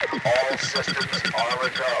All systems are a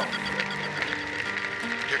go.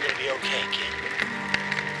 You're gonna be okay, kid.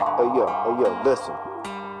 Hey yo, listen.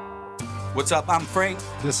 What's up? I'm Frank.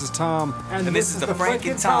 This is Tom. And this is the Frank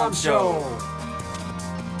and Tom Show.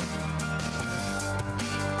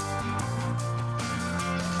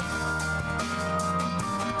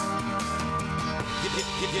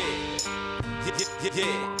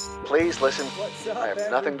 Please listen. What's up, I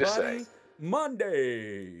have nothing to everybody? say.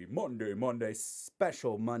 Monday.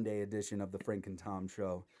 Special Monday edition of the Frank and Tom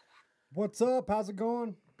Show. What's up? How's it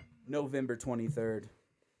going? November 23rd.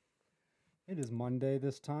 It is Monday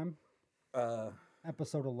this time.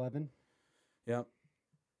 Episode 11. Yep.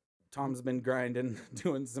 Tom's been grinding,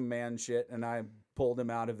 doing some man shit, and I pulled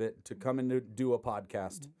him out of it to come and do a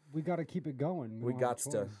podcast. We got to keep it going. We got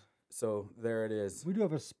to. So there it is. We do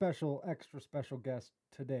have a extra special guest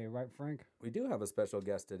today, right, Frank? We do have a special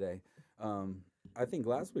guest today. I think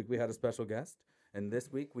last week we had a special guest, and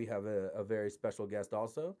this week we have a very special guest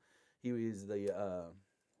also. He is the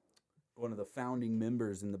one of the founding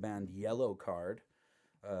members in the band Yellowcard.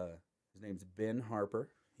 His name's Ben Harper.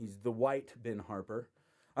 He's the white Ben Harper.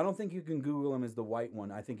 I don't think you can Google him as the white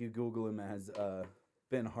one. I think you Google him as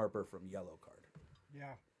Ben Harper from Yellowcard.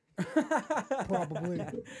 Yeah. Probably.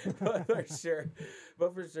 but for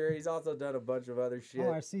sure, he's also done a bunch of other shit.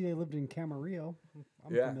 Oh, I see they lived in Camarillo.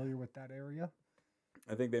 I'm familiar with that area.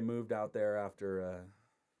 I think they moved out there after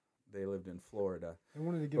they lived in Florida. They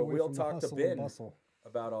wanted to get away from the hustle and bustle.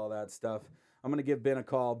 About all that stuff. I'm going to give Ben a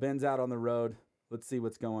call. Ben's out on the road. Let's see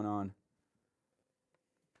what's going on.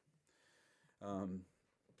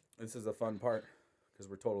 This is a fun part because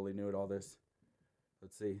we're totally new at all this.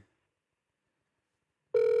 Let's see.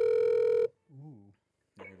 Ooh.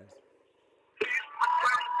 There it is.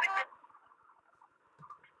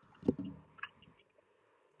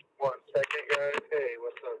 One second, guys. Hey,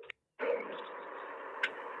 what's up?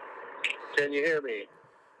 Can you hear me?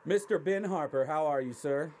 Mr. Ben Harper, how are you,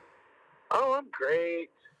 sir? Oh, I'm great.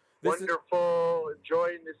 Wonderful.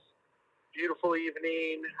 Enjoying this beautiful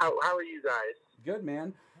evening. How are you guys? Good,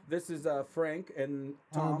 man. This is Frank and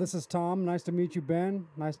Tom. This is Tom. Nice to meet you, Ben.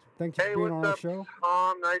 Thank you for being on our show.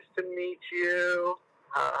 Tom? Nice to meet you.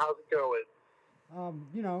 How's it going?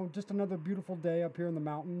 Just another beautiful day up here in the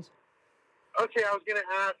mountains. Okay, I was going to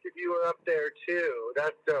ask if you were up there, too.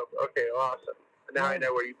 That's dope. Okay, awesome. Now I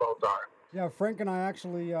know where you both are. Yeah, Frank and I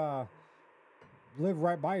actually live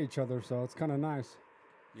right by each other, so it's kind of nice.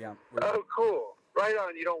 Yeah. Oh, cool. Right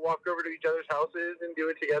on. You don't walk over to each other's houses and do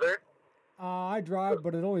it together? I drive,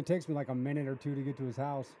 but it only takes me like a minute or two to get to his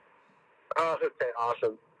house. Oh, okay,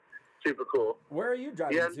 awesome. Super cool. Where are you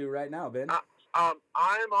driving to right now, Ben? I'm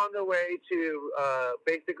on the way to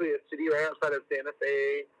basically a city right outside of Santa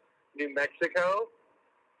Fe, New Mexico.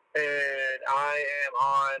 And I am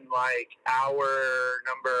on like hour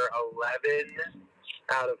number 11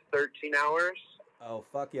 out of 13 hours. Oh,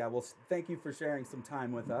 fuck yeah. Well, thank you for sharing some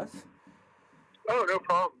time with us. Oh, no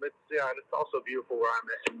problem. It's also beautiful where I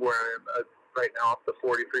am right now off the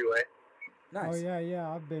 40 freeway. Nice. Oh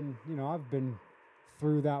yeah. I've been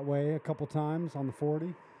through that way a couple times on the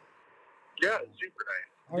 40. Yeah, it's super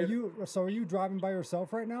nice. Are you driving by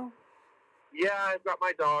yourself right now? Yeah, I've got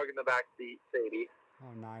my dog in the back seat, Sadie.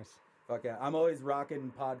 Oh, nice. Fuck yeah. I'm always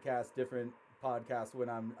rocking different podcasts when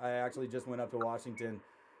I actually just went up to Washington.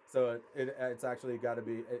 So it's actually got to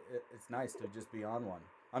be, it's nice to just be on one.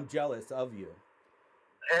 I'm jealous of you.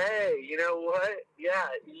 Hey, you know what? Yeah,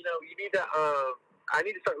 you need to, I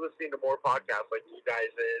need to start listening to more podcasts like you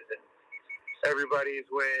guys is and everybody's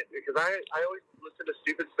because I always listen to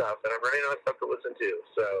stupid stuff and I'm running out of stuff to listen to.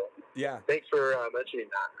 So yeah. Thanks for mentioning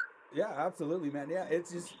that. Yeah, absolutely, man. Yeah,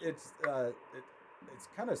 it's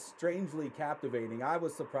kind of strangely captivating. I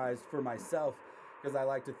was surprised for myself because I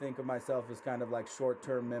like to think of myself as kind of like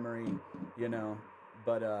short-term memory,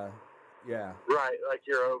 but yeah. Right, like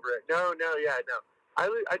you're over it. No. I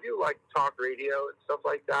do like talk radio and stuff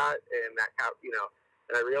like that, and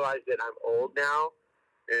and I realize that I'm old now,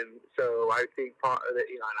 and so I think that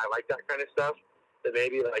and I like that kind of stuff. That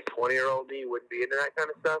maybe like 20-year-old me wouldn't be into that kind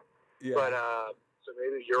of stuff. Yeah. But so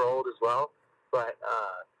maybe you're old as well. But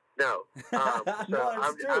no. No,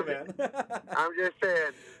 it's true, man. I'm just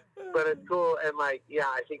saying. But it's cool, and I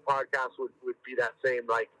think podcasts would be that same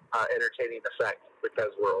entertaining effect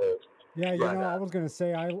because we're old. Yeah, I was gonna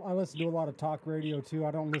say I listen to a lot of talk radio too.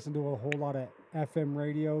 I don't listen to a whole lot of FM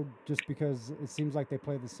radio just because it seems like they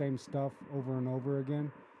play the same stuff over and over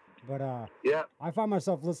again. But I find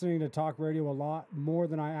myself listening to talk radio a lot more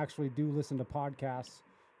than I actually do listen to podcasts.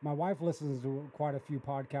 My wife listens to quite a few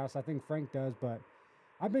podcasts. I think Frank does, but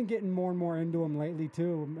I've been getting more and more into them lately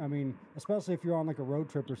too. I mean, especially if you're on like a road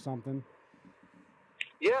trip or something.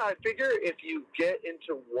 Yeah, I figure if you get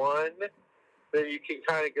into one, then you can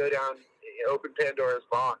kind of go down, open Pandora's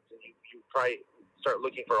box, and you probably start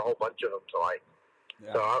looking for a whole bunch of them to like.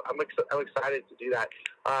 Yeah. So I'm excited to do that.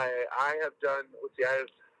 I have done. Let's see.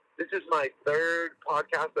 This is my third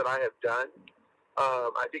podcast that I have done.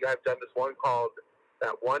 I think I've done this one called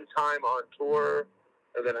That One Time on Tour,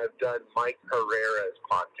 and then I've done Mike Herrera's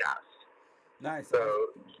podcast. Nice.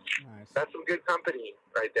 So Nice. that's some good company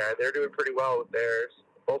right there. They're doing pretty well with theirs,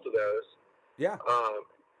 both of those. Yeah.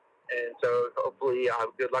 And so hopefully,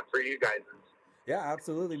 good luck for you guys. Yeah,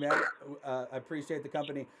 absolutely, man. I appreciate the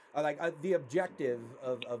company. The objective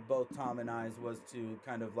of both Tom and I's was to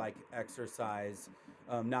kind of like exercise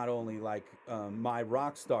not only like my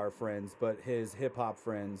rock star friends, but his hip hop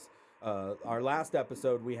friends. Our last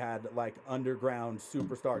episode, we had like underground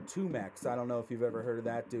superstar Tumex. I don't know if you've ever heard of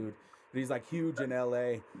that dude, but he's like huge in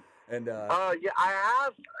LA. And yeah, I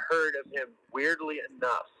have heard of him. Weirdly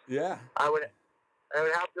enough, yeah, I would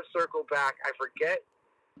have to circle back. I forget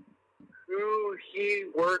who he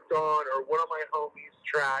worked on or one of my homies'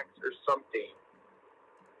 tracks or something.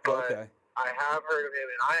 But okay. I have heard of him,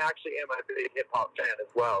 and I actually am a big hip hop fan as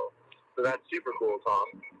well. So that's super cool, Tom.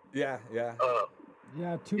 Yeah, yeah.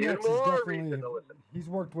 Yeah, Even Tumex is more definitely. reason to listen. He's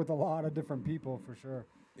worked with a lot of different people for sure.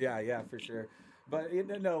 Yeah, for sure. But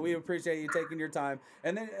no, we appreciate you taking your time.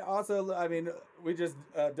 And then also, I mean, we just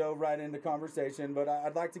dove right into conversation, but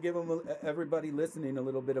I'd like to give everybody listening a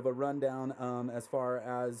little bit of a rundown as far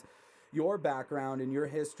as your background and your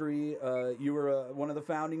history. You were one of the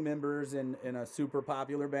founding members in a super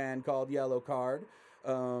popular band called Yellowcard.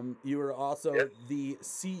 You were also the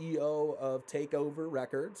CEO of TAKEOVER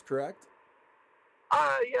Records, correct?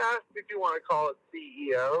 Yeah, if you want to call it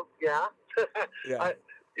CEO, yeah. Yeah.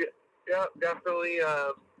 Yeah, definitely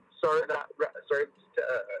started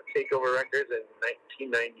TAKEOVER Records in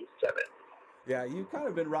 1997. Yeah, you've kind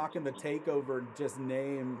of been rocking the TAKEOVER just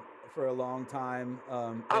name for a long time.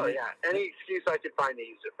 Any excuse I could find to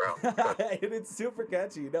use it, bro. And it's super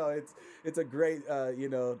catchy. No, it's a great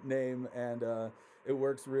name, and it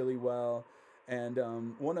works really well. And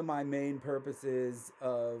one of my main purposes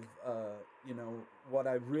of what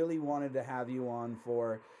I really wanted to have you on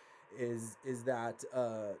for is that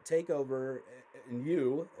TAKEOVER and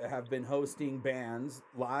you have been hosting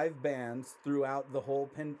live bands throughout the whole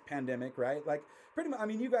pandemic, right? Like pretty much, I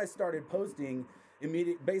mean, you guys started posting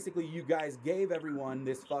basically you guys gave everyone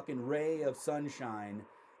this fucking ray of sunshine,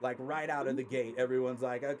 like right out of the gate. Everyone's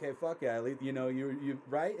like, okay, fuck yeah, at least, you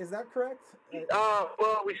right? Is that correct?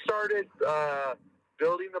 Well, we started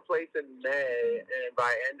building the place in May, and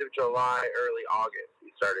by end of July, early August,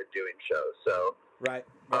 we started doing shows. So right.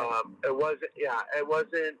 It wasn't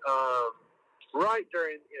right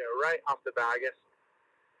during, right off the bat, I guess.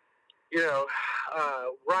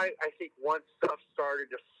 Right, I think once stuff started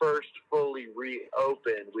to first fully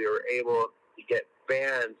reopen, we were able to get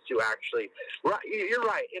bands to actually. Right, you're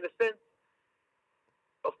right. In a sense,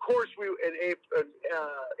 of course, in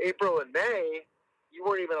April and May, you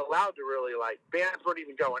weren't even allowed to really bands weren't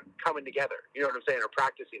even coming together. You know what I'm saying, or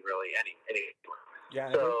practicing really any.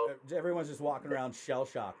 Yeah, so everyone's just walking around shell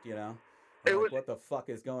shocked, what the fuck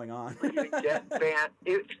is going on? Get band.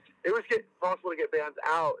 It was possible to get bands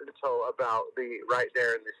out until about right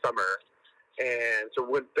there in the summer, and so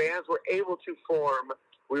when bands were able to form,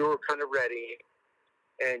 we were kind of ready.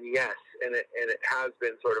 And yes, and it has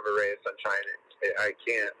been sort of a ray of sunshine. I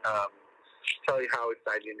can't tell you how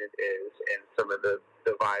exciting it is, and some of the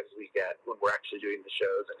vibes we get when we're actually doing the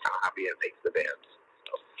shows, and how happy it makes the bands.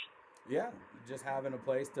 So. Yeah, just having a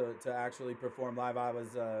place to actually perform live.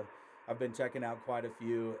 I've been checking out quite a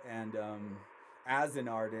few, and as an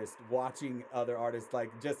artist, watching other artists,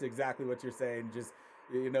 like just exactly what you're saying, just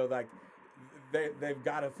like they've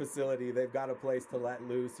got a facility, they've got a place to let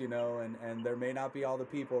loose, and there may not be all the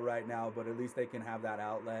people right now, but at least they can have that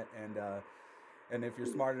outlet. And if you're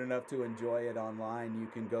smart enough to enjoy it online, you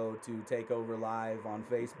can go to TAKEOVER Live on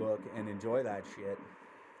Facebook and enjoy that shit.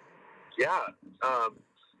 Yeah,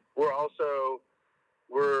 we're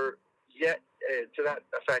yet to that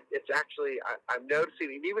effect. It's actually I'm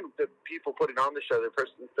noticing, and even the people putting on the show, the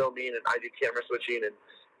person filming, and I do camera switching, and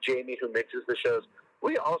Jamie who mixes the shows.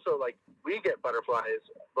 We also we get butterflies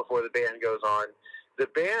before the band goes on. The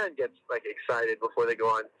band gets excited before they go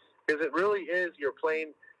on, because it really is you're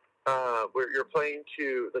playing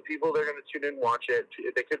to the people that are going to tune in and watch it.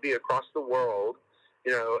 They could be across the world,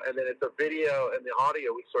 and then it's a video and the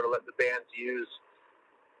audio we sort of let the bands use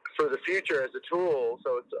for the future as a tool.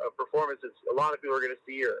 So it's a performance that a lot of people are going to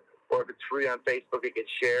see, or if it's free on Facebook, it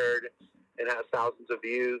gets shared and has thousands of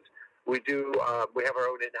views. We do. We have our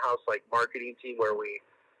own in-house marketing team where we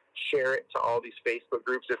share it to all these Facebook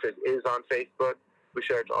groups. If it is on Facebook, we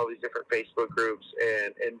share it to all these different Facebook groups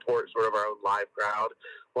and import sort of our own live crowd.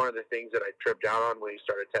 One of the things that I tripped out on when we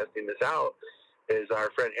started testing this out is our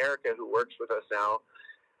friend Erica, who works with us now.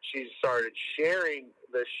 She started sharing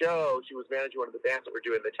the show. She was managing one of the bands that were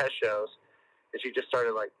doing the test shows, and she just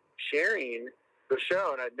started like sharing the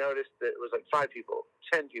show. And I noticed that it was like 5 people,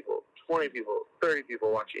 10 people, 20 people, 30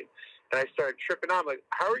 people watching. And I started tripping out. I'm like,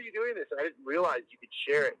 how are you doing this? And I didn't realize you could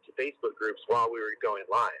share it to Facebook groups while we were going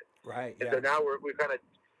live. Right. And Yeah. so now we kind of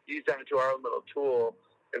use that into our own little tool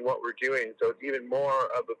in what we're doing. So it's even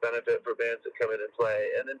more of a benefit for bands that come in and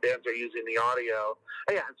play. And then bands are using the audio.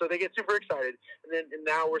 Oh, yeah, and so they get super excited. And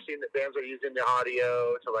now we're seeing that bands are using the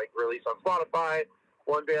audio to like release on Spotify.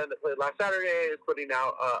 One band that played last Saturday is putting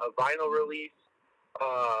out a vinyl release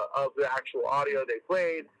of the actual audio they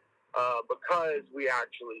played because we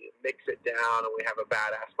actually mix it down and we have a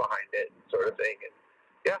badass behind it, sort of thing. And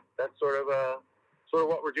yeah, that's sort of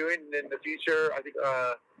what we're doing. And in the future, I think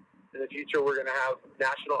in the future we're going to have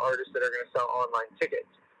national artists that are going to sell online tickets.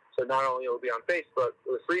 So not only will it be on Facebook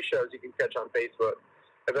with free shows you can catch on Facebook.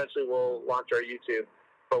 Eventually we'll launch our YouTube,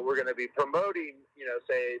 but we're going to be promoting,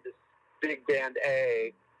 say this big band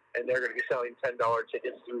A, and they're going to be selling $10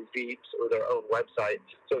 tickets through Veeps or their own website.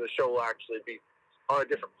 So the show will actually be on a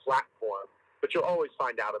different platform, but you'll always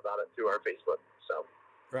find out about it through our Facebook. So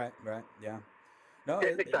Right. Yeah. No,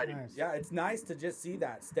 it's exciting. Nice. Yeah, it's nice to just see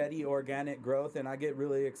that steady organic growth, and I get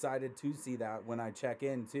really excited to see that when I check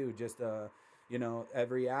in too. Just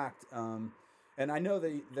every act. And I know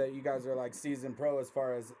that you guys are like seasoned pro as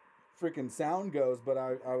far as freaking sound goes, but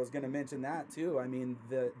I was gonna mention that too. I mean,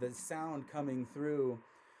 the sound coming through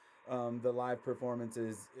the live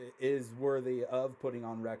performances is worthy of putting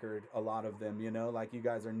on record. A lot of them, like you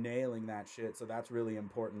guys are nailing that shit. So that's really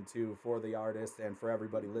important too for the artist and for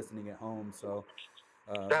everybody listening at home. So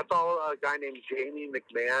that's all a guy named Jamie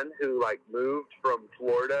McMahon who like moved from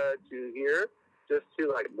Florida to here just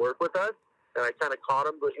to like work with us. And I kind of caught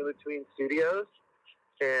him in between studios.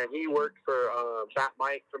 And he worked for Fat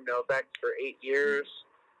Mike from NoFX for 8 years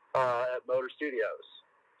at Motor Studios.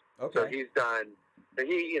 okay. So he's done. And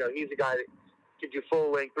he's a guy that can do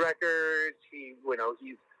full length records. He's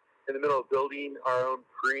in the middle of building our own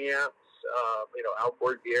preamps,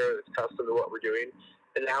 outboard gear that's custom to what we're doing.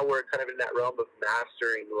 And now we're kind of in that realm of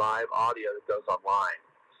mastering live audio that goes online,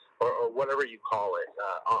 or whatever you call it,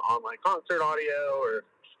 online concert audio,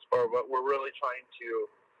 or what we're really trying to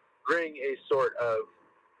bring a sort of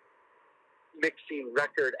mixing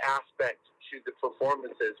record aspect to the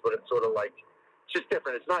performances, but it's sort of like just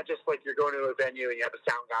different. It's not just like you're going to a venue and you have a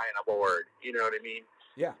sound guy and a board. You know what I mean?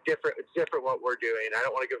 Yeah. It's different what we're doing. I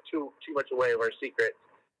don't want to give too much away of our secrets,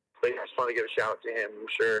 but I just want to give a shout out to him.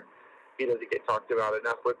 I'm sure he doesn't get talked about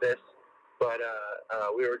enough with this, but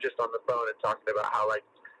we were just on the phone and talking about how like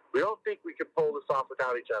we don't think we could pull this off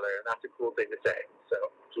without each other, and that's a cool thing to say. So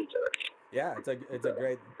to each other. Yeah, it's a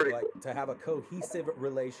great to have a cohesive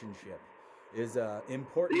relationship is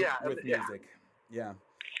important with music. Yeah.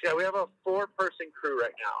 Yeah, we have a 4-person crew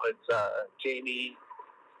right now. It's Jamie,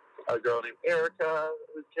 a girl named Erica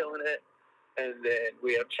who's killing it, and then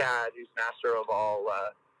we have Chad, who's master of all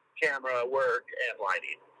camera work and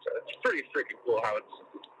lighting. So it's pretty freaking cool how it's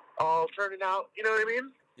all turning out. You know what I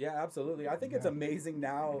mean? Yeah, absolutely. I think it's amazing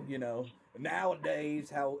now, nowadays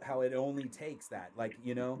how it only takes that. Like,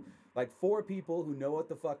 like 4 people who know what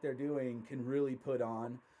the fuck they're doing can really put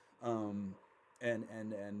on and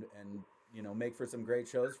make for some great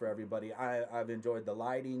shows for everybody. I've enjoyed the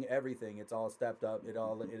lighting, everything. It's all stepped up. It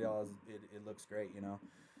looks great,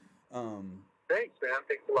 Thanks, man.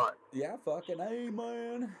 Thanks a lot. Yeah, fucking A,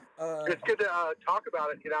 man. It's good to talk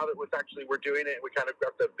about it. Now that we're doing it, we kind of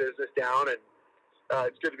got the business down, and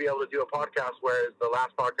it's good to be able to do a podcast. Whereas the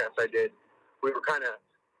last podcast I did, we were kind of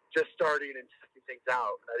just starting and testing things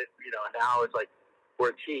out. Now it's like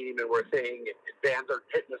we're a team and we're a thing, and bands are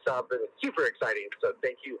hitting us up, and it's super exciting. So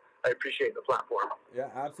thank you. I appreciate the platform. Yeah,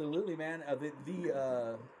 absolutely, man.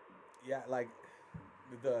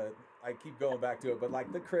 I keep going back to it, but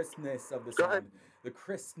like the crispness of the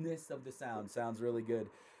sound, sounds really good.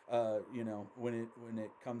 When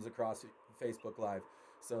it comes across Facebook Live,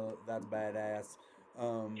 so that's badass.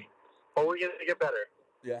 Only gonna get better.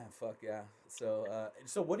 Yeah, fuck yeah. So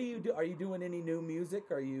what do you do? Are you doing any new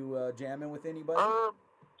music? Are you jamming with anybody? I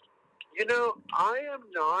am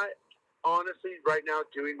not honestly right now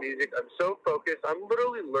doing music. I'm so focused. I'm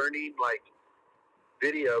literally learning like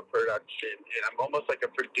video production, and I'm almost like a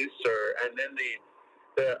producer. And then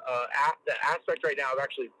the aspect right now of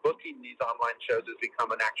actually booking these online shows has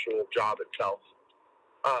become an actual job itself.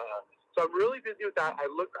 So I'm really busy with that.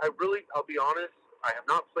 I'll be honest, I have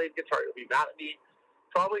not played guitar. You'll be mad at me.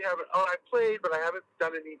 Probably haven't. Oh, I played, but I haven't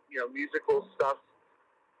done any, musical stuff.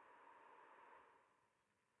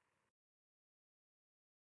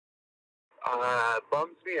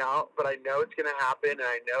 Bums me out, but I know it's going to happen, and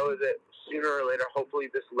I know that sooner or later, hopefully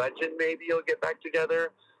this legend maybe will get back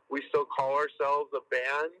together. We still call ourselves a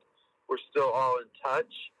band. We're still all in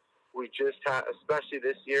touch. We just had, especially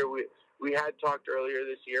this year, we had talked earlier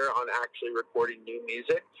this year on actually recording new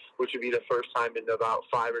music, which would be the first time in about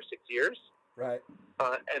 5 or 6 years. Right.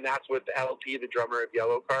 And that's with LP, the drummer of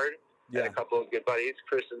Yellowcard, and a couple of good buddies,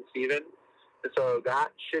 Chris and Steven. And so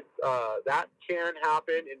that can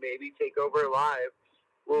happen, and maybe TakeOver Live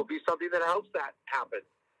will be something that helps that happen.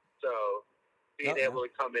 So being able to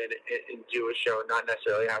come in and do a show, not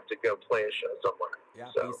necessarily have to go play a show somewhere.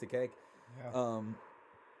 Yeah, so. piece of cake.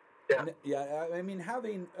 Yeah. I mean,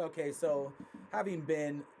 having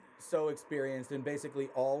been so experienced in basically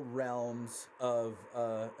all realms of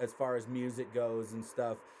as far as music goes and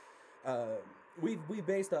stuff, we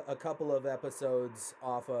based a couple of episodes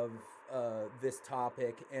off of this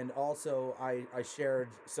topic, and also I shared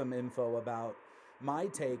some info about my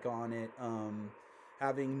take on it,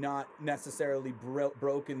 having not necessarily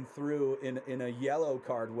broken through in a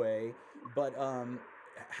Yellowcard way, but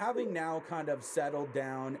having now kind of settled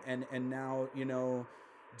down and now,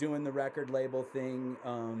 doing the record label thing,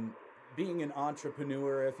 being an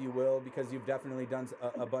entrepreneur, if you will, because you've definitely done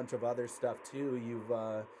a bunch of other stuff too. You've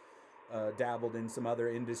dabbled in some other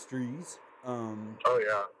industries.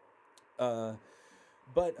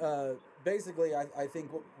 But basically, I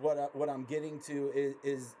think what I'm getting to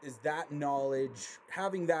is that knowledge,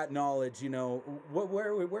 having that knowledge.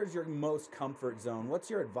 Where's your most comfort zone? What's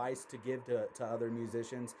your advice to give to other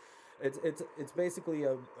musicians? It's basically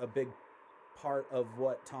a big part of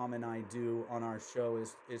what Tom and I do on our show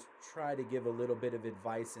is try to give a little bit of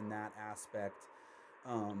advice in that aspect.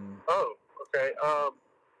 Okay.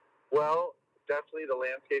 Well, definitely the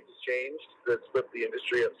landscape has changed. That's flipped the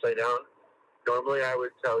industry upside down. Normally, I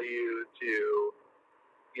would tell you to,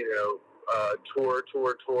 tour,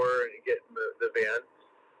 and get in the van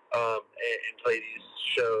and play these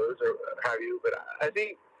shows or have you. But I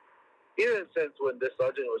think even since when This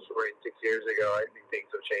Legend was touring 6 years ago, I think things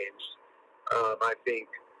have changed. I think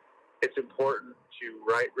it's important to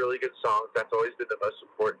write really good songs. That's always been the most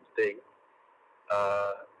important thing.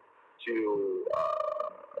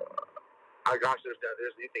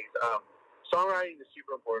 There's new things. Songwriting is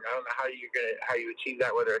super important. I don't know how you achieve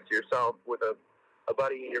that, whether it's yourself with a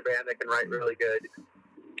buddy in your band that can write really good,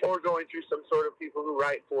 or going through some sort of people who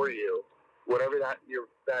write for you. Whatever that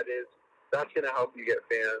is, that's going to help you get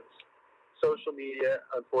fans. Social media,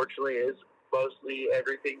 unfortunately, is mostly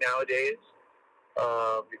everything nowadays.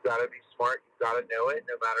 You've got to be smart. You've got to know it.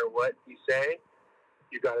 No matter what you say,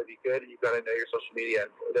 you've got to be good, and you've got to know your social media.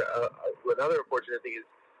 Another unfortunate thing is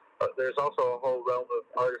there's also a whole realm of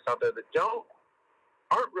artists out there that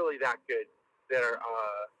aren't really that good, that are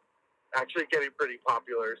actually getting pretty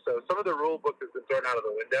popular. So some of the rule book has been thrown out of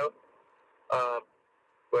the window.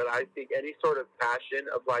 But I think any sort of passion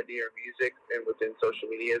applied to your music and within social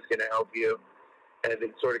media is going to help you. And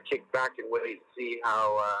then sort of kick back and wait and see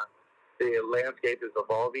how the landscape is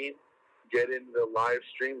evolving. Get in the live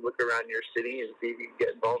stream, look around your city and see if you can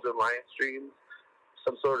get involved in live streams.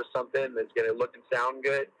 Some sort of something that's going to look and sound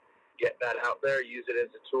good. Get that out there, use it as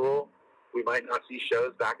a tool. We might not see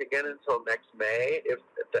shows back again until next May, if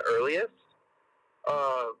at the earliest.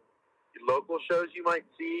 Local shows you might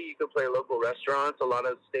see. You can play local restaurants. A lot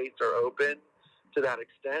of states are open to that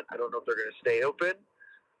extent. I don't know if they're going to stay open,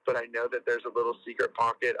 but I know that there's a little secret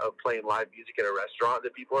pocket of playing live music at a restaurant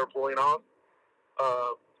that people are pulling off.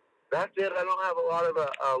 That's it. I don't have a lot of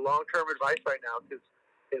long-term advice right now, because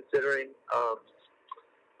considering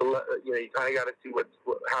you kind of got to see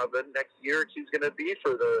how the next year or two is going to be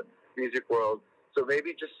for the music world. So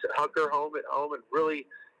maybe just hunker home at home and really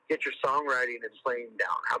get your songwriting and playing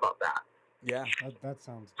down. How about that? Yeah, that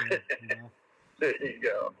sounds good. There you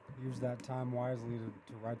go. Use that time wisely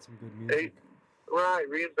to write some good music. Right,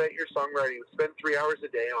 reinvent your songwriting. Spend 3 hours a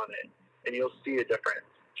day on it, and you'll see a difference.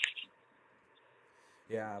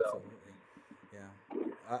 Yeah, absolutely. Yeah.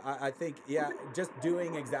 I think, just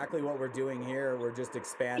doing exactly what we're doing here, we're just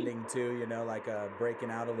expanding too, breaking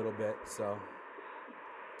out a little bit. So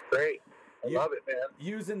great. I love it, man.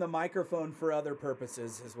 Using the microphone for other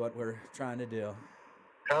purposes is what we're trying to do.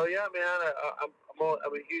 Hell yeah, man.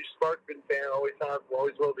 I'm a huge Sparkman fan. Always have,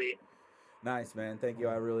 always will be. Nice, man. Thank you.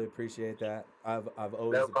 I really appreciate that. I've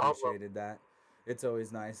always appreciated that. It's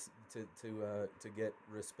always nice to get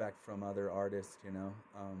respect from other artists,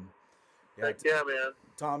 Yeah, man.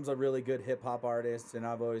 Tom's a really good hip hop artist, and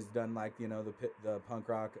I've always done like the punk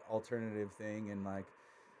rock alternative thing, and like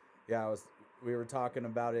we were talking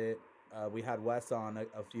about it. We had Wes on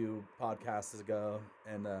a few podcasts ago,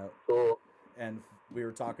 and Cool. and we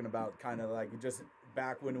were talking about kind of like just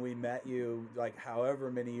back when we met you, like however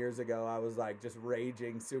many years ago. I was like just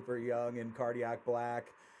raging, super young in Cardiac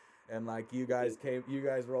Black. And like you guys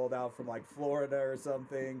rolled out from like Florida or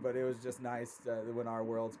something, but it was just nice when our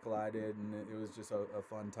worlds collided, and it was just a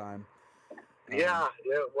fun time. Yeah,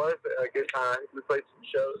 it was a good time. We played some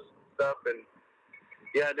shows and stuff, and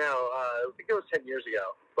I think it was 10 years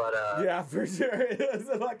ago. But yeah, for sure, it was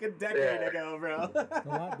like a decade ago, bro. The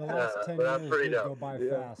last 10 years did go by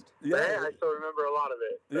fast. Yeah, I still remember a lot of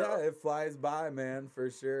it. So. Yeah, it flies by, man, for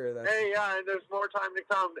sure. And there's more time to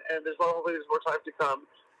come, and hopefully there's more time to come.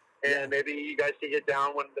 And maybe you guys can get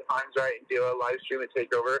down when the time's right and do a live stream at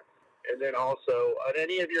TakeOver. And then also, on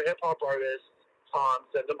any of your hip-hop artists, Tom,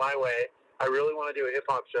 send them my way. I really want to do a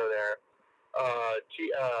hip-hop show there.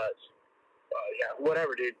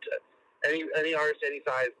 Whatever, dude. Any artist, any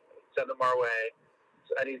size, send them our way.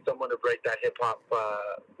 I need someone to break that hip-hop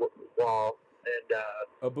wall.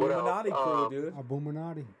 And Aboominati crew, dude.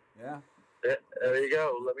 Aboominati. Yeah. There you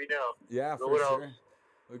go. Let me know. Yeah, for sure. Else?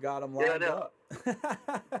 We got them lined up.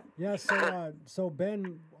 Yeah, so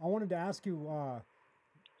Ben, I wanted to ask you,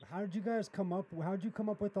 how'd you come up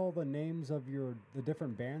with all the names of the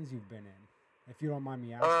different bands you've been in? If you don't mind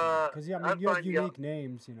me asking. Because you have unique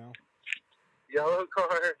names, you know.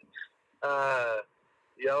 Yellowcard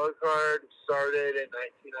started in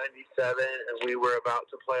 1997, and we were about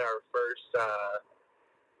to play our first,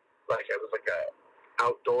 it was like a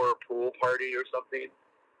outdoor pool party or something.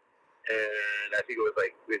 And I think it was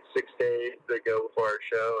like we had 6 days to go before our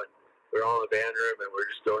show, and we were all in the band room, and we were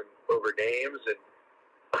just going over names. And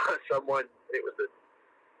it was the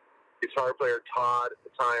guitar player Todd at the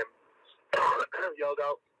time, yelled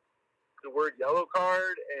out the word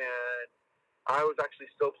Yellowcard, and I was actually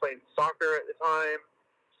still playing soccer at the time,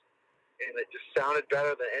 and it just sounded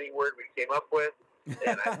better than any word we came up with.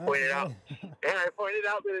 And I pointed out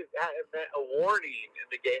that it meant a warning in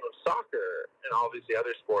the game of soccer and obviously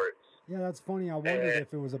other sports. Yeah, that's funny. I wondered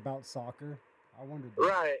if it was about soccer. I wondered.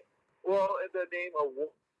 Right. Well, the name of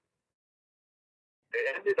it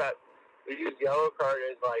ended up. We used Yellowcard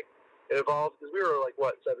as it evolved because we were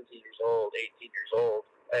 17 years old, 18 years old,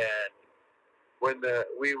 and when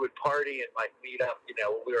we would party and meet up, when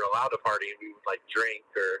we were allowed to party, and we would drink,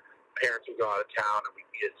 or parents would go out of town and we'd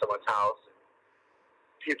meet at someone's house.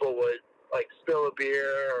 People would spill a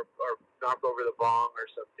beer or knock over the bong or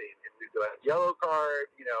something, and we'd go,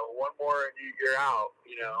 Yellowcard, one more and you're out,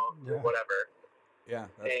 or whatever. Yeah,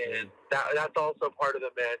 and that's also part of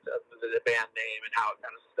the myth of the band name and how it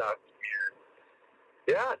kind of stuck. And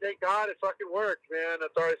yeah, thank God it fucking worked, man. I'm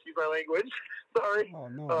sorry, excuse my language. Sorry. Oh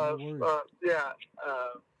no, no worries.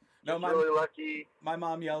 No, really lucky. My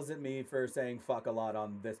mom yells at me for saying "fuck" a lot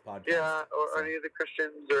on this podcast. Yeah, or any of the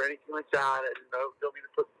Christians or anything like that. And don't mean to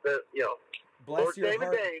put Bless your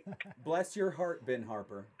heart. Bless your heart, Ben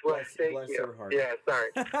Harper. Bless your heart. Yeah,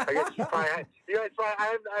 sorry. I guess you guys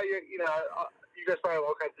probably have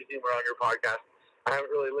all kinds of humor on your podcast. I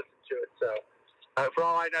haven't really listened to it, so for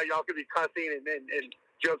all I know, y'all could be cussing and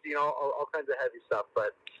joking all kinds of heavy stuff.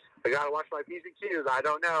 But I gotta watch my P's and Q's. I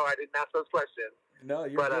don't know. I didn't ask those questions. No,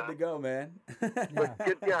 you're good to go, man. But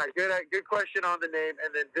good question on the name,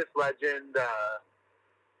 and then this legend.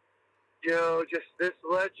 Just this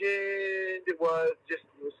legend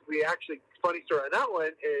we actually, funny story on that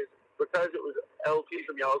one is because it was LP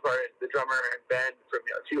from Yellowcard, the drummer, and Ben from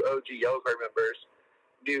two OG Yellowcard members,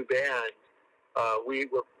 new band. We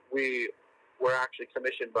were actually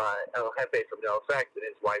commissioned by El Jefe from No Effect and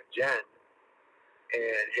his wife Jen,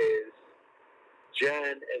 and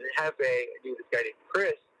Jen and Jefe knew this guy named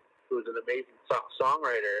Chris, who was an amazing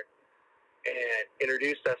songwriter, and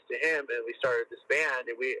introduced us to him, and we started this band,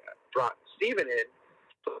 and we brought Steven in.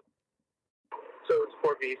 So it's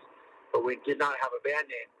 4-piece, but we did not have a band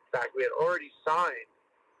name. In fact, we had already signed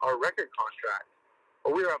our record contract.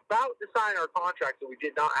 But we were about to sign our contract, so we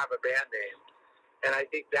did not have a band name. And I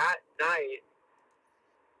think that night,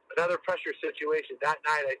 another pressure situation, that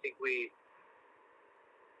night I think we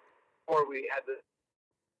had the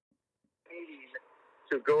meeting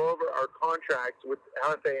to go over our contracts with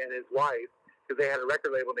Jefe and his wife, because they had a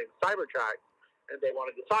record label named Cybertrack, and they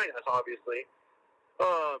wanted to sign us, obviously.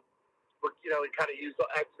 But, we kind of used the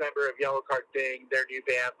ex-member of Yellowcard thing, their new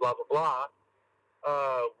band, blah, blah, blah.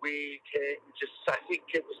 I think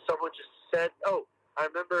it was someone just said, I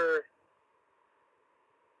remember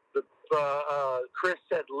Chris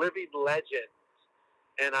said Living Legends.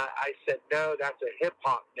 And I said, no, that's a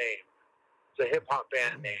hip-hop name. It's a hip-hop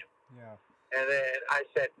band name. Yeah. And then I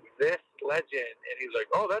said, This Legend. And he's like,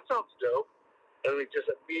 oh, that sounds dope. And we just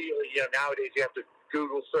immediately, nowadays you have to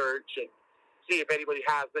Google search and see if anybody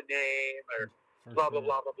has the name or blah, blah,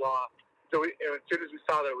 blah, blah, blah. So and as soon as we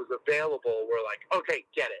saw that it was available, we're like, okay,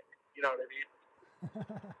 get it. You know what I mean?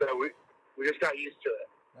 So we just got used to it.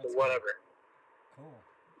 That's so whatever. Cool.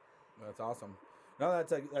 That's awesome. No,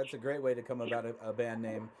 that's a great way to come about a band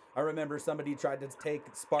name. I remember somebody tried to take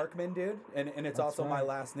Sparkman, dude, and it's That's also my right.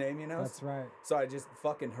 last name, you know? That's right. So I just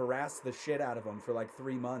fucking harassed the shit out of them for like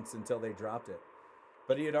 3 months until they dropped it.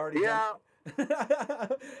 But he had already done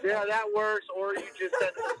Yeah, that works. Or you just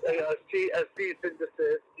send a cease and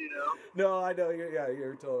desist, No, I know.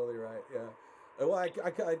 You're totally right. Yeah. Well, I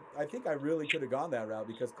think I really could have gone that route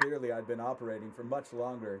because clearly I'd been operating for much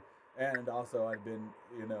longer, and also I'd been,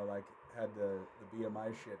 had the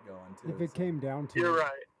BMI shit going too. If it came down to You're it.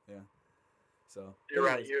 right. Yeah. So. You're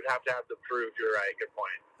right. You'd have to have the proof. You're right. Good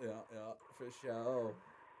point. Yeah, for sure.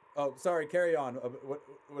 Oh, sorry. Carry on.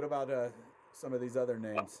 What about some of these other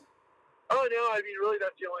names? Oh no, I mean really,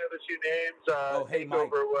 that's the only other two names. Hey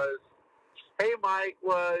Mike. Hey Mike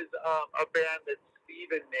was a band that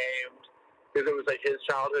Steven named because it was like his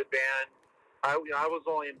childhood band. I was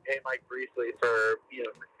only in Hey Mike briefly for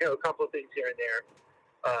a couple of things here and there.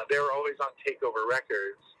 They were always on TAKEOVER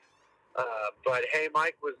Records. But Hey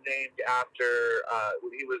Mike was named after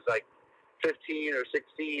when he was like 15 or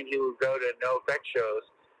 16. He would go to No Effect shows,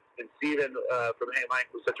 and Steven from Hey Mike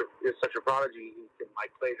is such a prodigy. He can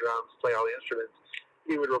like play drums, play all the instruments.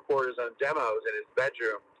 He would record his own demos in his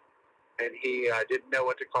bedroom, and he didn't know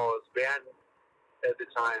what to call his band at the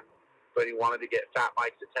time, but he wanted to get Fat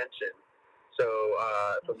Mike's attention. So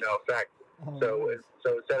from No Effect. So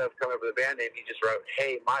instead of coming up with a band name, he just wrote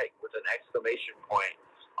Hey Mike with an exclamation point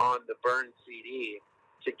on the burned CD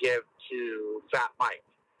to give to Fat Mike.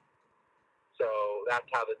 So that's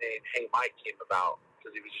how the name Hey Mike came about,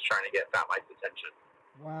 because he was just trying to get Fat Mike's attention.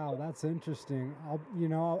 Wow, that's interesting. Who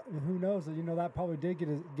knows? That probably did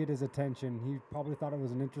get his attention. He probably thought it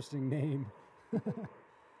was an interesting name.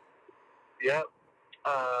 Yep.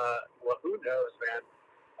 Well, who knows, man?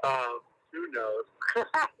 Who knows?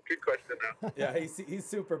 Good question, though. Yeah, he's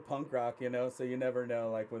super punk rock, so you never know,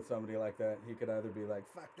 like, with somebody like that. He could either be like,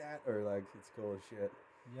 fuck that, or like, it's cool as shit.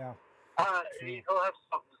 Yeah. He'll have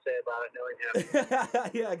something to say about it, knowing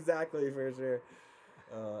him. Yeah, exactly, for sure.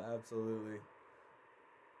 Absolutely.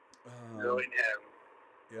 Knowing him.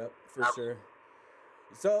 Yep, for sure.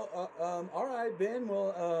 So, all right, Ben,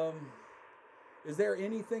 well, is there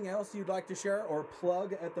anything else you'd like to share or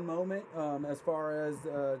plug at the moment as far as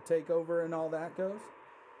TAKEOVER and all that goes?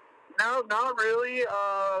 No, not really.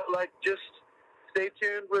 Just stay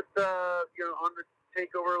tuned with on the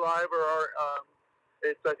TAKEOVER Live or our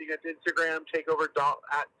I think it's Instagram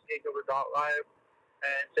 @takeover.live,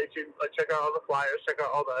 and stay tuned. Check out all the flyers. Check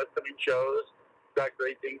out all the upcoming shows. We've got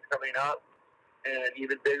great things coming up, and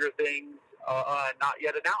even bigger things not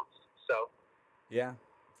yet announced. So. Yeah.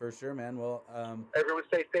 For sure, man. Well, everyone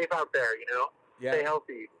stay safe out there, Yeah, stay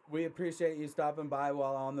healthy. We appreciate you stopping by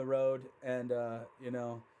while on the road and,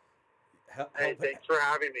 hey, thanks for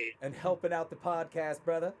having me. And helping out the podcast,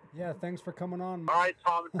 brother. Yeah, thanks for coming on. All right,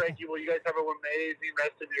 Tom and Frankie. Well, you guys have an amazing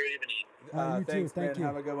rest of your evening. You thanks, too. Thank man. you.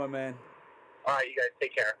 Have a good one, man. All right, you guys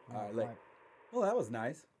take care. All right, well, that was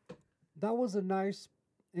nice. That was a nice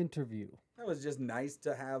interview. That was just nice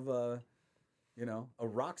to have a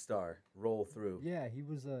rock star roll through. Yeah,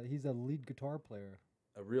 he's a lead guitar player.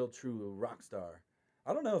 A real true rock star.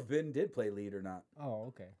 I don't know if Ben did play lead or not. Oh,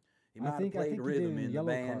 okay. He might have played rhythm in the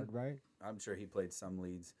band. Yellowcard, right? I'm sure he played some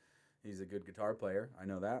leads. He's a good guitar player. I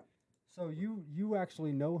know that. So you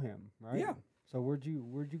actually know him, right? Yeah. So where'd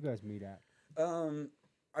you guys meet at?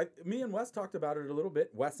 Me and Wes talked about it a little bit.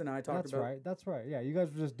 Wes and I talked about it. That's right. Yeah, you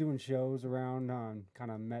guys were just doing shows around,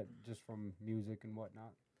 kind of met just from music and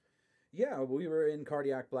whatnot. Yeah, we were in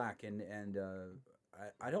Cardiac Black, and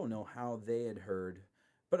I don't know how they had heard,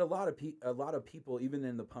 but a lot of people, even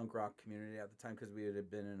in the punk rock community at the time, because we had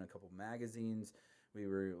been in a couple magazines, we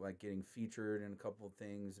were like getting featured in a couple of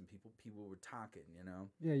things, and people were talking,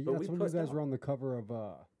 Yeah, but that's when you guys were on the cover of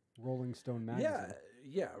Rolling Stone magazine.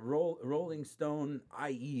 Yeah, Rolling Stone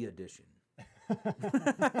IE edition.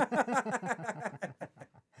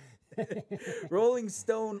 Rolling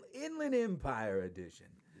Stone Inland Empire edition.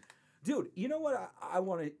 Dude, you know what I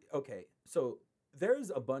want to... Okay, so there's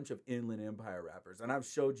a bunch of Inland Empire rappers, and I've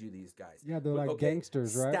showed you these guys. Yeah, they're like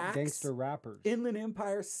gangsters, right? Stax, Gangster rappers. Inland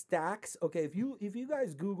Empire, Stax. Okay, if you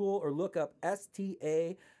guys Google or look up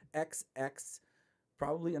STAXX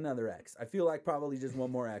probably another X. I feel like probably just one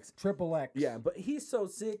more X. Triple X. Yeah, but he's so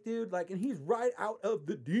sick, dude. Like, and he's right out of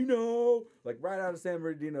the Dino. Like, right out of San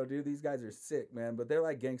Bernardino, dude. These guys are sick, man. But they're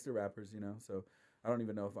like gangster rappers, So I don't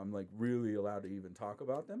even know if I'm, like, really allowed to even talk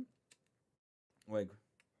about them. Like,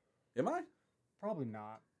 am I? Probably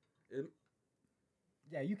not.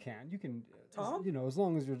 Yeah, you can. You can. Tom? As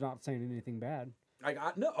long as you're not saying anything bad.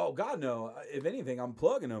 No. Oh, God, no. If anything, I'm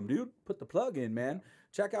plugging them, dude. Put the plug in, man.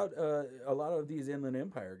 Check out a lot of these Inland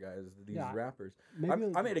Empire guys, these rappers.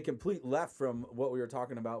 I made a complete left from what we were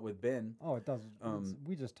talking about with Ben. Oh, it does.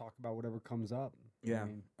 We just talk about whatever comes up. Yeah,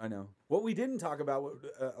 I know. What we didn't talk about,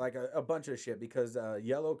 like a bunch of shit, because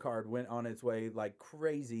Yellowcard went on its way like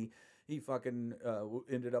crazy. He fucking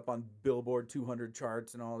ended up on Billboard 200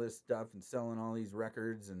 charts and all this stuff and selling all these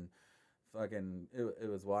records and fucking, it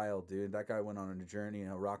was wild, dude. That guy went on a journey,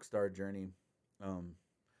 a rock star journey.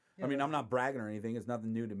 I mean, I'm not bragging or anything. It's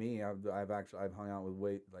nothing new to me. I've hung out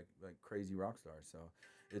with like crazy rock stars. So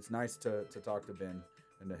it's nice to talk to Ben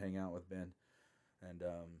and to hang out with Ben. And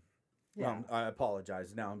I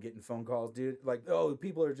apologize. Now I'm getting phone calls, dude. Like, oh,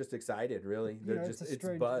 people are just excited. Really, they're it's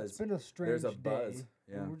buzz. It's been a strange There's a buzz. day.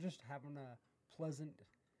 Yeah, we're just having a pleasant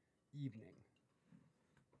evening.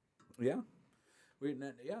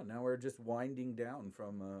 Yeah, now we're just winding down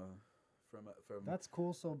from. That's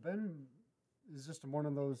cool. So Ben is just one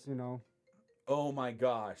of those, Oh my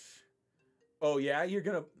gosh. Oh yeah, you're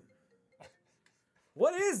gonna.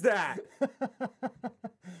 What is that?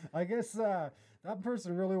 I guess that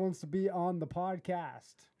person really wants to be on the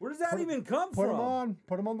podcast. Where does that even come from?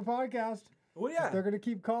 Put him on the podcast. Well, yeah. They're gonna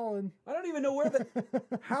keep calling. I don't even know where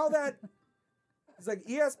how that. It's like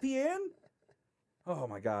ESPN. Oh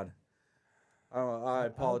my God. I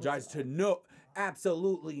apologize to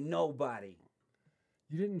absolutely nobody.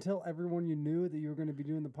 You didn't tell everyone you knew that you were going to be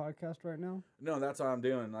doing the podcast right now? No, that's what I'm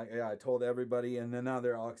doing. Like, yeah, I told everybody, and then now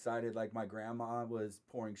they're all excited. Like, my grandma was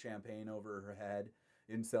pouring champagne over her head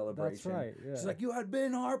in celebration. That's right, yeah. She's like, you had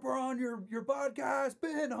Ben Harper on your podcast,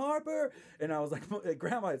 Ben Harper. And I was like,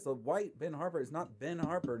 Grandma, it's a white Ben Harper. It's not Ben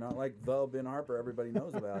Harper, not like the Ben Harper everybody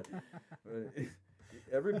knows about.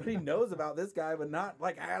 Everybody knows about this guy, but not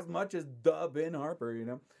like as much as the Ben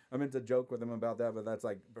Harper, I meant to joke with him about that, but that's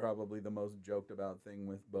like probably the most joked about thing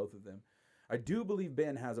with both of them. I do believe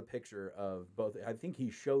Ben has a picture of both. I think he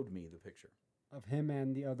showed me the picture. Of him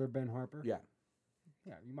and the other Ben Harper? Yeah.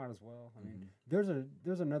 Yeah, you might as well. I mean,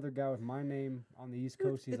 there's another guy with my name on the East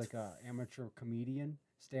Coast. He's like a amateur comedian,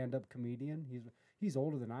 stand-up comedian. He's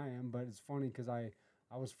older than I am, but it's funny because I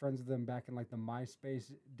was friends with them back in like the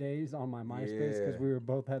MySpace days on my MySpace because we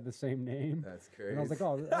both had the same name. That's crazy. And I was like,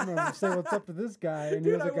 oh, I'm gonna say what's up to this guy, and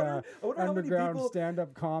he was like a underground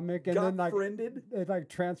stand-up comic, and then like it like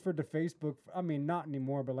transferred to Facebook. I mean, not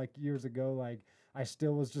anymore, but like years ago, like I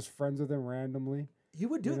still was just friends with him randomly. You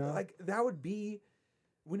would do like that would be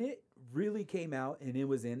when it really came out and it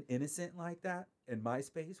was innocent like that, and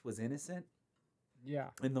MySpace was innocent. Yeah.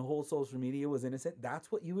 And the whole social media was innocent.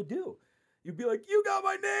 That's what you would do. You'd be like, you got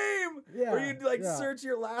my name! Yeah, or you'd like search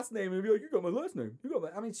your last name and be like, you got my last name.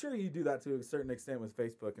 I mean, sure, you do that to a certain extent with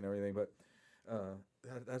Facebook and everything, but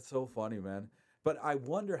that's so funny, man. But I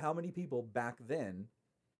wonder how many people back then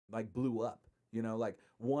like blew up. Like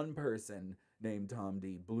one person named Tom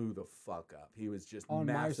D blew the fuck up. He was just on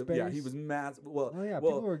massive. MySpace? Yeah, he was massive.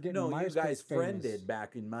 People were getting MySpace you guys famous. friended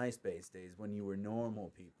back in MySpace days when you were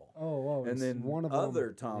normal people. Oh, and then one of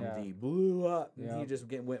other Tom D blew up. Yeah. He just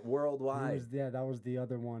went worldwide. That was the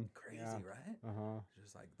other one. Crazy, right?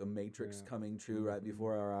 Just like the Matrix coming true right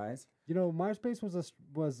before our eyes. MySpace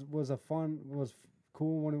was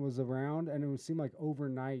cool when it was around, and it seemed like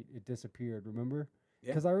overnight it disappeared. Remember?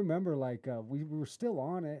 Because I remember like we were still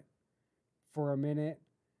on it for a minute,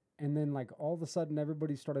 and then like all of a sudden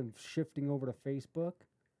everybody started shifting over to Facebook,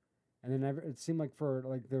 and then it seemed like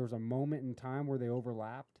there was a moment in time where they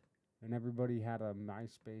overlapped, and everybody had a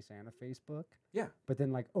MySpace and a Facebook. Yeah. But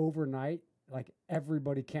then like overnight, like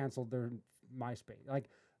everybody canceled their MySpace. Like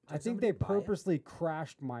I think they purposely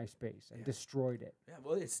crashed MySpace and destroyed it. Yeah,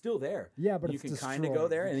 well, it's still there. Yeah, but you it's can destroyed. kind of go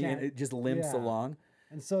there, and it just limps along.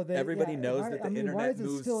 And so everybody knows that the internet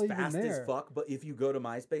moves still fast as fuck, but if you go to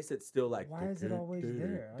MySpace, it's still like. Why is it always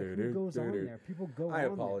there? Like, who goes on there? People go on there. I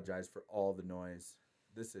apologize for all the noise.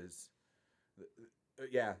 This is,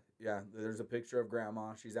 yeah. There's a picture of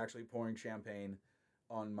Grandma. She's actually pouring champagne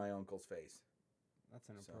on my uncle's face. That's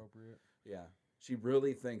inappropriate. So, yeah, she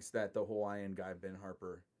really thinks that the Hawaiian guy Ben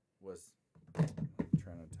Harper was. I'm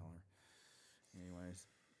trying to tell her. Anyways.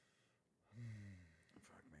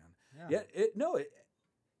 Fuck, man. Yeah.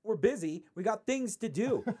 we're busy. We got things to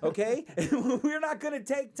do, okay? We're not going to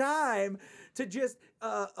take time to just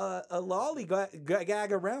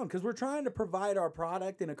lollygag around because we're trying to provide our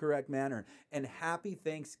product in a correct manner. And happy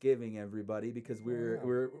Thanksgiving, everybody, because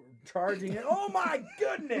we're charging it. Oh, my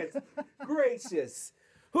goodness gracious.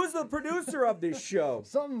 Who's the producer of this show?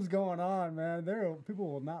 Something's going on, man. People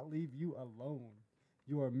will not leave you alone.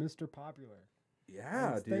 You are Mr. Popular.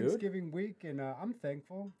 Yeah, it's dude. Thanksgiving week, and I'm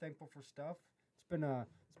thankful for stuff.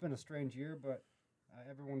 It's been a strange year, but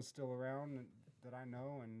everyone's still around that I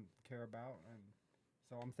know and care about, and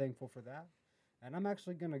so I'm thankful for that. And I'm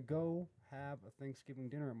actually gonna go have a Thanksgiving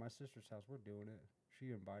dinner at my sister's house. We're doing it.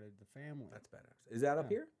 She invited the family. That's badass. Is that up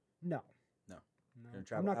here? No.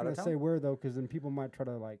 I'm not gonna say where though, because then people might try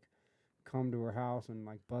to like come to her house and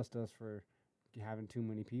like bust us for having too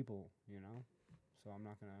many people, you know. So I'm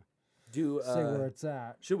not gonna say where it's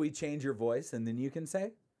at. Should we change your voice and then you can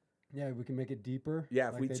say? Yeah, we can make it deeper.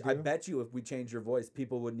 Yeah, I bet you if we change your voice,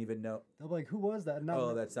 people wouldn't even know. They'll be like, "Who was that?"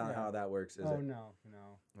 No, that's not how that works, is it? Oh no.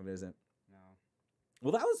 It isn't. No.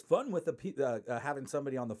 Well, that was fun with having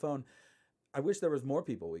somebody on the phone. I wish there was more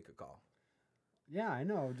people we could call. Yeah, I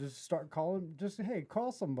know. Just start calling. Hey,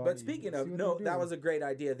 call somebody. But speaking of, that was a great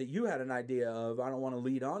idea that you had an idea of. I don't want to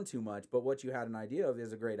lead on too much, but what you had an idea of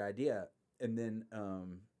is a great idea. And then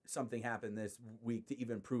something happened this week to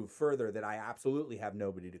even prove further that I absolutely have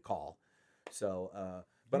nobody to call. So,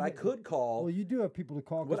 but I could call. Well, you do have people to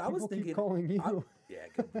call. What I was thinking, keep calling you. Yeah,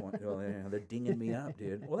 good point. Well, yeah, they're dinging me up,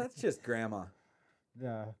 dude. Well, that's just grandma.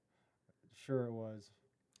 Yeah, sure it was.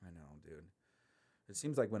 I know, dude. It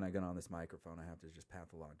seems like when I get on this microphone, I have to just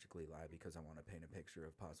pathologically lie because I want to paint a picture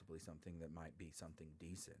of possibly something that might be something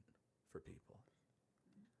decent for people.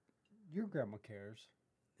 Your grandma cares.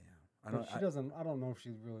 Yeah. She doesn't. I don't know if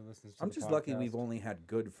she really listens to I'm the just podcast. lucky we've only had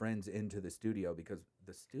good friends into the studio because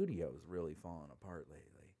the studio's really fallen apart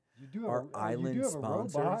lately. You do have Our island you do have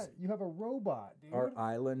sponsors. A robot. You have a robot, dude. Our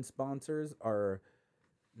island sponsors are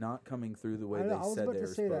not coming through the way they said they were supposed to. I was about to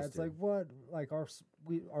say that. It's like what? Like our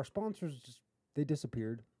sponsors they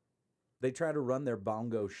disappeared. They try to run their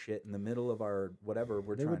bongo shit in the middle of our whatever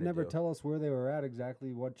we're trying to do. They would never tell us where they were at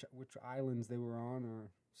exactly, which islands they were on, or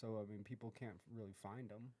so. I mean, people can't really find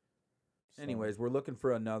them. So, anyways, we're looking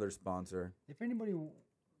for another sponsor. If anybody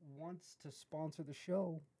wants to sponsor the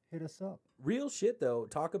show, hit us up. Real shit though.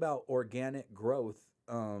 Talk about organic growth.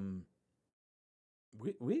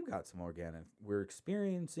 We've got some organic. We're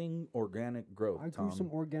experiencing organic growth. I grew some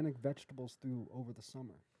organic vegetables over the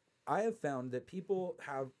summer. I have found that people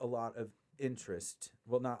have a lot of interest.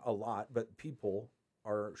 Well, not a lot, but people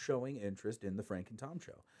are showing interest in the Frank and Tom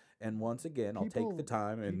show. And once again, I'll take the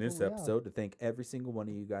time in this episode to thank every single one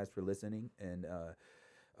of you guys for listening. And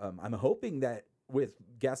I'm hoping that with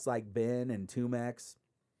guests like Ben and Tumex,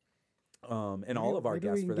 and all of our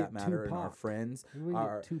guests for that matter, and our friends,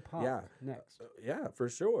 Tupac next. Yeah, for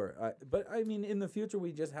sure. But I mean, in the future,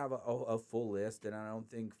 we just have a full list, and I don't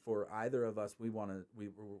think for either of us we're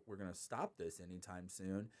gonna stop this anytime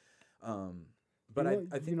soon. But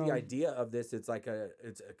I think the idea of this, it's a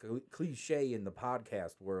cliche in the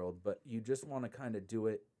podcast world, but you just want to kind of do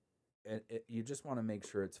it, and you just want to make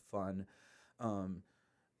sure it's fun.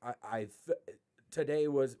 Today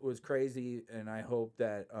was crazy, and I hope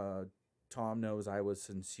that Tom knows I was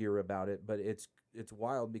sincere about it. But it's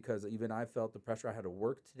wild because even I felt the pressure. I had to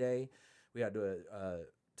work today. We had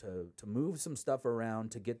to move some stuff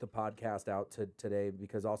around to get the podcast out today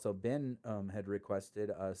because also Ben had requested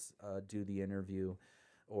us do the interview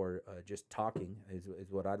or just talking is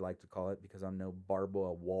what I'd like to call it because I'm no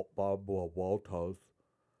Barbara Walters.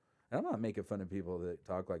 And I'm not making fun of people that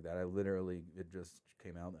talk like that. It just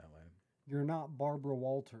came out that way. You're not Barbara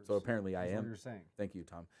Walters. So apparently I am. What you're saying. Thank you,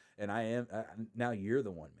 Tom. And I am. Now you're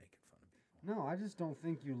the one making fun of people. No, I just don't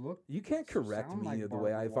think you look. You can't correct me like the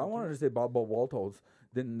way Barbara if I wanted to say Barbara Walters,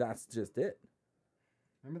 then that's just it.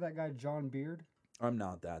 Remember that guy John Beard? I'm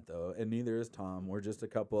not that though, and neither is Tom. We're just a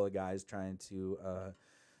couple of guys trying to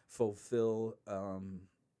fulfill a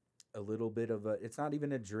little bit of it's not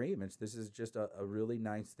even a dream. This is just a really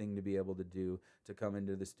nice thing to be able to do, to come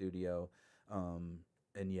into the studio.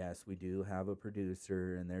 And yes, we do have a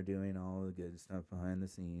producer, and they're doing all the good stuff behind the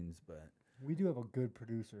scenes. But we do have a good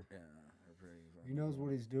producer. Yeah, he knows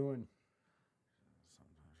what he's doing.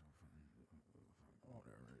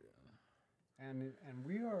 And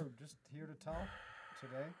we are just here to talk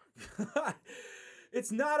today.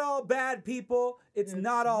 It's not all bad, people. It's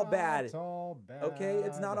not all bad. It's all bad. Okay,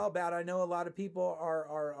 it's not all bad. I know a lot of people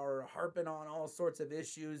are harping on all sorts of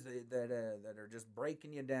issues that are just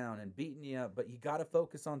breaking you down and beating you up. But you got to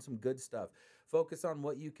focus on some good stuff. Focus on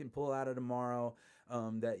what you can pull out of tomorrow.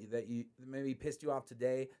 That you maybe pissed you off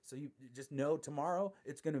today. So you just know tomorrow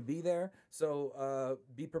it's going to be there. So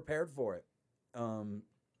be prepared for it.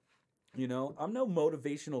 You know, I'm no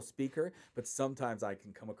motivational speaker, but sometimes I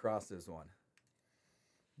can come across as one.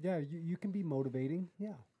 Yeah, you can be motivating.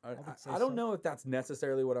 Yeah. I don't know if that's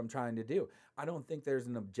necessarily what I'm trying to do. I don't think there's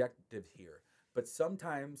an objective here. But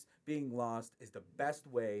sometimes being lost is the best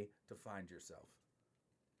way to find yourself.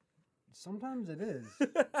 Sometimes it is.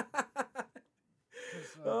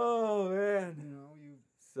 Oh, man. You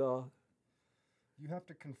know, you have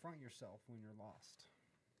to confront yourself when you're lost.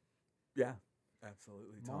 Yeah.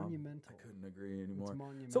 Absolutely, Tom. Monumental. I couldn't agree anymore. It's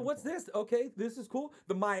monumental. So what's this? Okay, this is cool.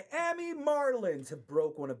 The Miami Marlins have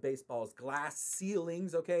broke one of baseball's glass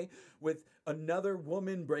ceilings, okay, with another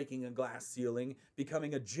woman breaking a glass ceiling,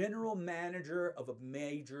 becoming a general manager of a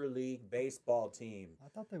Major League Baseball team. I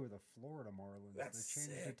thought they were the Florida Marlins. That's they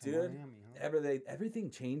changed sick, it to dude. Miami, huh? Everything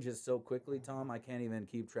changes so quickly, Tom. I can't even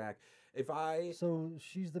keep track. So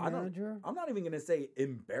she's the manager? I'm not even gonna say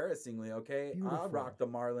embarrassingly, okay? Beautiful. I rocked the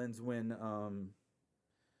Marlins when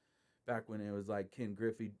back when it was like Ken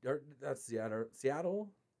Griffey, or that's Seattle.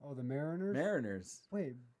 Oh, the Mariners. Mariners.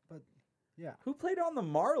 Wait, but yeah. Who played on the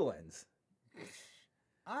Marlins?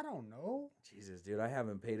 I don't know. Jesus, dude, I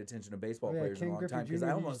haven't paid attention to baseball Oh, yeah, players in Ken a long Griffey time because Jr.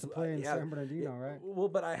 I almost used to play in San Bernardino, right? Well,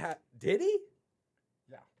 but did he?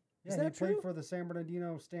 Yeah. Is Yeah, that he played true? for the San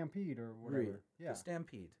Bernardino Stampede or whatever. Really? Yeah. The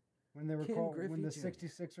Stampede. When they were Ken called, Griffey when the Jr.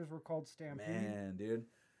 66ers were called Stampede. Man, dude,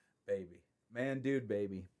 baby, man, dude,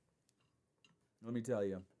 baby. Let me tell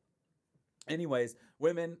you. Anyways,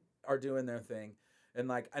 women are doing their thing, and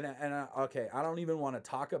okay, I don't even want to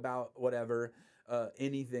talk about whatever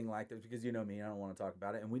anything like this because you know me, I don't want to talk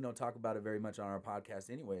about it, and we don't talk about it very much on our podcast,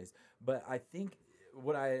 anyways. But I think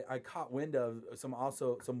what I caught wind of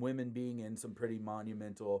some women being in some pretty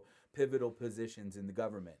monumental, pivotal positions in the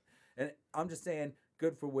government, and I'm just saying,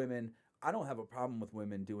 good for women. I don't have a problem with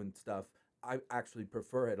women doing stuff. I actually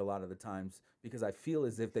prefer it a lot of the times because I feel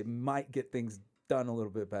as if they might get things done a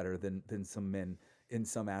little bit better than some men in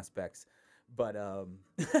some aspects. But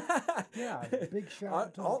yeah, big shout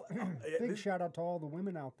out to all the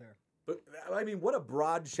women out there. But I mean, what a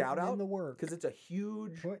broad shout out! In the work, because it's a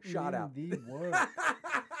huge shout out. The work.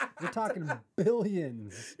 We're talking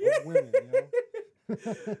billions of women. You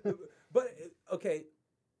know? But okay,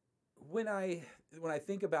 when I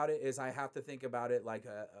think about it, is I have to think about it like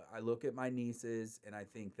I look at my nieces and I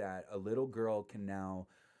think that a little girl can now.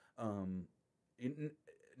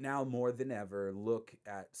 Now more than ever, look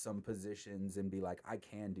at some positions and be like, I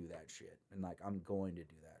can do that shit. And like, I'm going to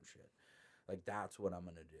do that shit. Like, that's what I'm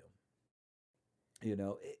going to do. You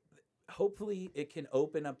know, hopefully it can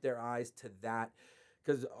open up their eyes to that.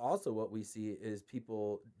 Because also what we see is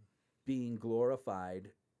people being glorified,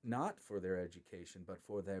 not for their education, but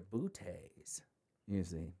for their booties. You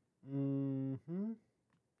see? Mm-hmm.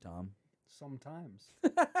 Tom? Sometimes.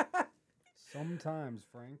 Sometimes,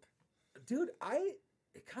 Frank. Dude,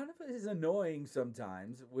 it kind of is annoying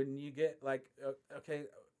sometimes when you get like, okay,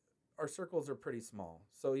 our circles are pretty small.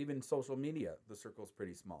 So even social media, the circle's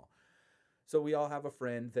pretty small. So we all have a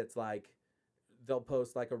friend that's like, they'll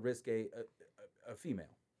post like a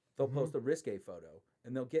female. They'll post a risque photo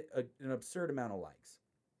and they'll get an absurd amount of likes.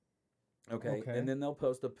 Okay. And then they'll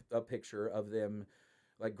post a picture of them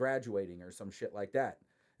like graduating or some shit like that.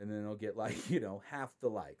 And then they'll get like, half the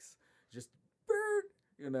likes. Just,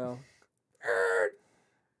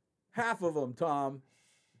 half of them, Tom,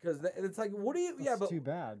 because it's like, what do you? That's but too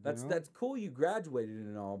bad. That's cool. You graduated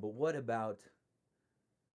and all, but what about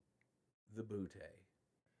the booty?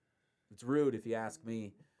 It's rude if you ask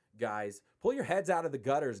me, guys. Pull your heads out of the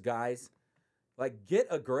gutters, guys. Like, get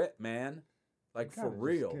a grip, man. Like for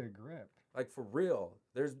real. Just get a grip. Like for real.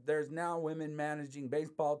 There's now women managing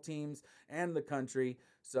baseball teams and the country,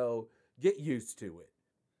 so get used to it.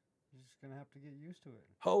 You're just gonna have to get used to it.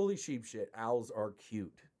 Holy sheep shit, owls are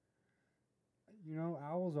cute.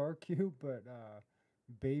 Owls are cute, but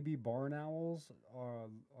baby barn owls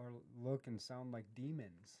look and sound like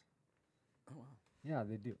demons. Oh wow. Yeah,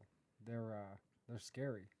 they do. They're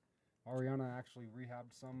scary. Ariana actually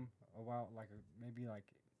rehabbed some a while, maybe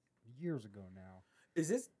years ago now. Is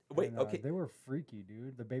this okay? They were freaky,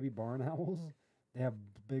 dude. The baby barn owls. They have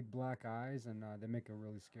big black eyes and they make a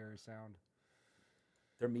really scary sound.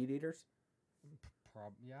 They're meat eaters?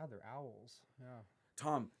 Yeah, they're owls. Yeah.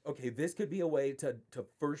 Tom, okay, this could be a way to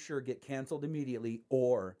for sure get canceled immediately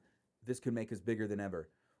or this could make us bigger than ever.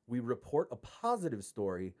 We report a positive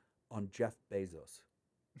story on Jeff Bezos.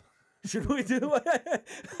 Should we do what?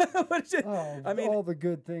 I mean, all the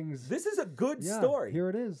good things. This is a good story. Here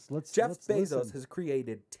it is. Jeff Bezos listen. has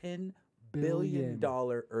created $10 billion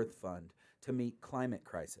Earth Fund to meet climate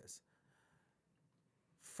crisis.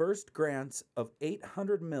 First grants of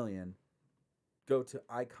 $800 million go to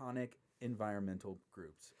iconic environmental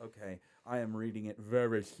groups. Okay, I am reading it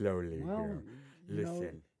very slowly here.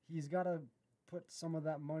 Listen. He's got to put some of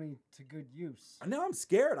that money to good use. Now I'm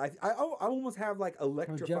scared. I almost have like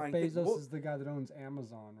electrifying. Jeff Bezos is the guy that owns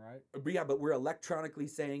Amazon, right? Yeah, but we're electronically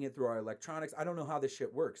saying it through our electronics. I don't know how this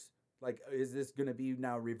shit works. Like, is this going to be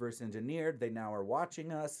now reverse engineered? They now are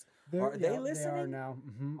watching us. Are they listening? They are now.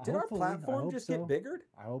 Mm-hmm. Did our platform just get biggered?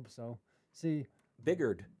 I hope so. See,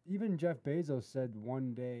 biggered. Even Jeff Bezos said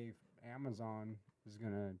one day Amazon is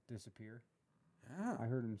going to disappear. Yeah. I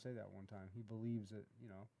heard him say that one time. He believes it,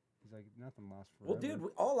 He's like, nothing lasts forever. Well,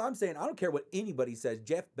 dude, all I'm saying, I don't care what anybody says.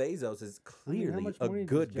 Jeff Bezos is clearly how much a money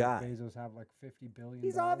good does guy. Jeff Bezos have like $50 billion.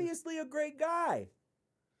 He's obviously a great guy.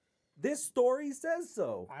 This story says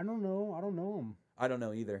so. I don't know. I don't know him. I don't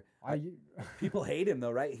know either. People hate him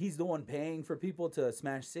though, right? He's the one paying for people to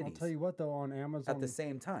smash cities. I'll tell you what though, on Amazon at the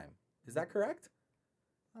same time. Is that correct?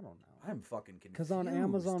 I don't know. I'm fucking confused. Because on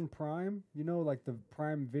Amazon Prime, like the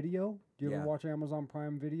Prime Video. Do you ever watch Amazon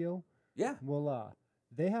Prime Video? Yeah. Well,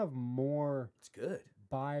 they have more. It's good.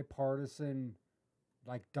 Bipartisan,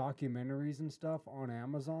 like documentaries and stuff on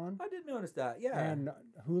Amazon. I did notice that. Yeah. And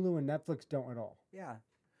Hulu and Netflix don't at all. Yeah.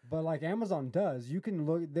 But like Amazon does. You can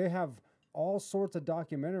look. They have all sorts of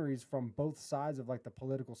documentaries from both sides of like the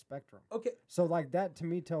political spectrum. Okay. So like that to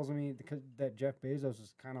me tells me that Jeff Bezos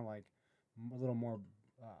is kind of like a little more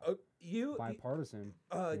bipartisan.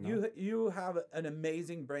 You have an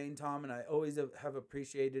amazing brain, Tom, and I always have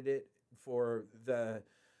appreciated it for the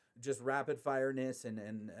just rapid fireness and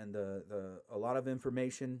the a lot of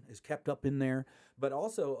information is kept up in there. But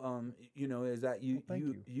also, is that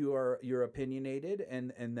you're opinionated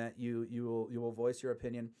and that you will voice your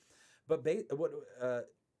opinion. But what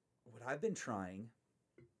I've been trying,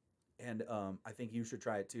 and I think you should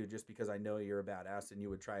try it too, just because I know you're a badass and you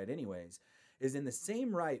would try it anyways, is in the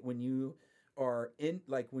same right when you are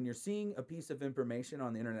when you're seeing a piece of information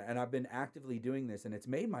on the internet, and I've been actively doing this, and it's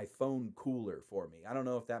made my phone cooler for me. I don't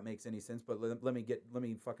know if that makes any sense, but let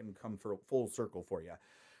me fucking come for full circle for you.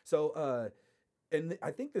 So, and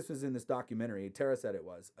I think this was in this documentary. Tara said it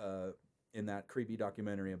was in that creepy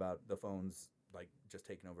documentary about the phones like just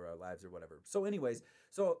taking over our lives or whatever. So anyways,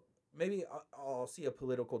 maybe I'll see a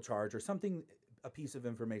political charge or something, a piece of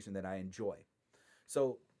information that I enjoy.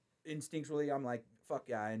 So instinctually, I'm like, fuck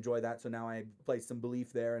yeah, I enjoy that. So now I place some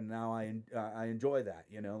belief there, and now I enjoy that.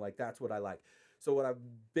 Like that's what I like. So what I've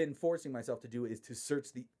been forcing myself to do is to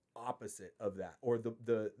search the opposite of that, or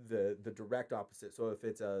the direct opposite. So if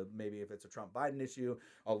it's a Trump Biden issue,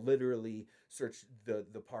 I'll literally search the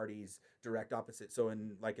party's direct opposite. So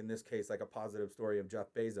in this case, like a positive story of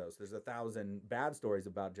Jeff Bezos, there's 1,000 bad stories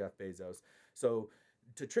about Jeff Bezos. So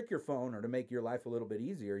to trick your phone or to make your life a little bit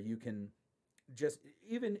easier, you can just,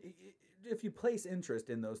 even if you place interest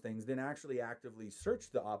in those things, then actually actively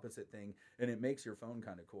search the opposite thing, and it makes your phone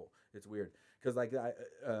kind of cool. It's weird because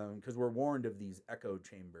because we're warned of these echo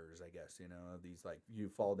chambers, I guess, these like you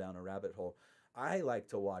fall down a rabbit hole. I like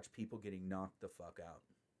to watch people getting knocked the fuck out.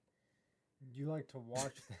 You like to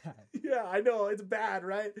watch that? Yeah, I know, it's bad,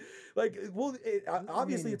 right? Like, well,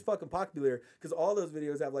 obviously it's fucking popular because all those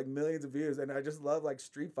videos have like millions of views, and I just love like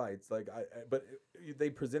street fights. Like, but they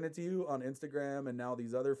present it to you on Instagram and now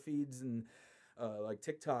these other feeds and like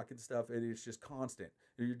TikTok and stuff, and it's just constant.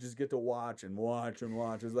 You just get to watch and watch and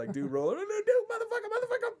watch. It's like, dude, roll, dude,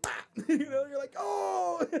 motherfucker, bah! You're like,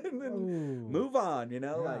 oh, and then move on.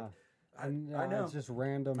 Like. I know it's just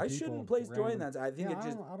random. I shouldn't place joy in that. I think it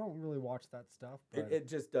just. I don't really watch that stuff. But it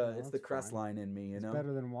just it's the crest line in me. It's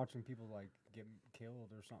better than watching people like get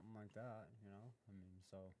killed or something like that.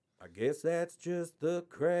 So. I guess that's just the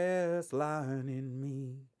crest line in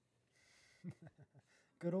me.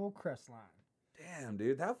 Good old crest line. Damn,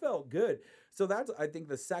 dude, that felt good. So that's, I think,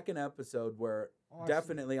 the second episode where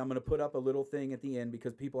definitely I'm going to put up a little thing at the end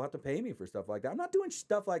because people have to pay me for stuff like that. I'm not doing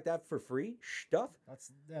stuff like that for free.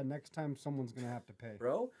 Next time someone's going to have to pay.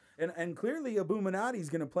 Bro, and clearly Abuminati's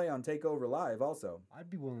going to play on TakeOver Live also. I'd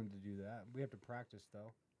be willing to do that. We have to practice,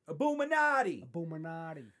 though. Abuminati!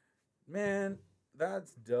 Man,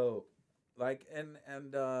 that's dope. Like,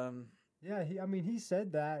 yeah, he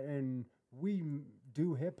said that, and we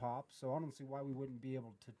do hip-hop, so I don't see why we wouldn't be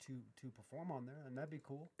able to perform on there, and that'd be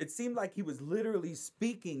cool. It seemed like he was literally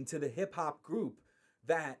speaking to the hip-hop group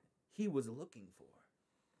that he was looking for.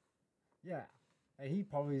 Yeah. And he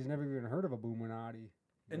probably has never even heard of a Boominati.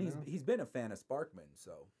 And he's been a fan of Sparkman,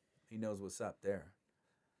 so he knows what's up there.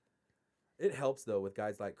 It helps though with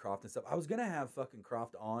guys like Croft and stuff. I was gonna have fucking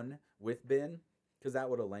Croft on with Ben because that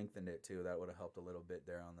would have lengthened it too. That would have helped a little bit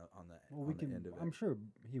there on the end of it. I'm sure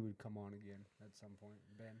he would come on again at some point,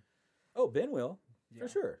 Ben. Oh, Ben will for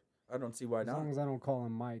sure. I don't see why not. As long as I don't call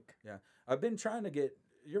him Mike. Yeah, I've been trying to get.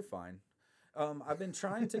 You're fine. I've been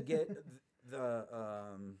trying to get the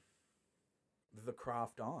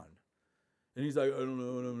Croft on, and he's like, I don't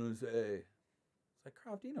know what I'm gonna say. It's like,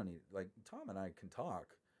 Croft, you don't need, like, Tom and I can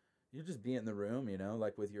talk. You just be in the room, you know,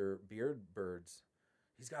 like with your beard birds.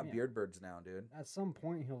 He's got beard birds now, dude. At some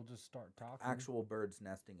point, he'll just start talking. Actual birds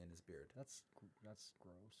nesting in his beard. That's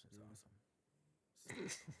gross.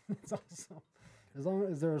 It's awesome. It's awesome. As long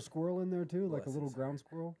is there a squirrel in there too, like a little Bless his ground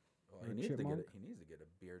squirrel? Well, he needs to get a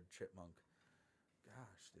beard chipmunk.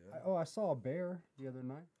 Gosh, dude. I saw a bear the other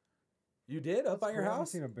night. You did up by your I haven't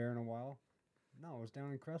house? seen a bear in a while. No, it was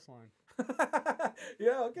down in Crestline.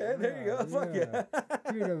 Yeah, okay, there you go. Fuck yeah.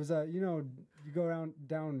 Dude, it was you go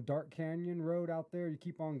down Dark Canyon Road out there. You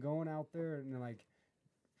keep on going out there, and then like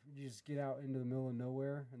you just get out into the middle of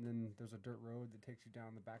nowhere, and then there's a dirt road that takes you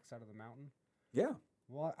down the backside of the mountain. Yeah.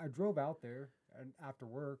 Well, I drove out there and after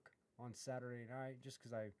work on Saturday night just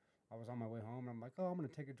because I was on my way home, and I'm like, oh, I'm gonna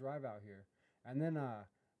take a drive out here, and then I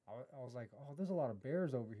was like, oh, there's a lot of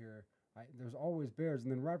bears over here. There's always bears,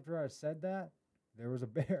 and then right after I said that, there was a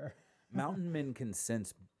bear. Mountain men can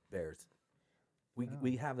sense bears.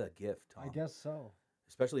 We have a gift, Tom. I guess so.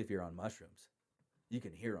 Especially if you're on mushrooms. You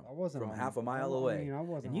can hear them from half a mile away. I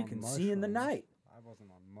wasn't and you on can mushrooms. see in the night. I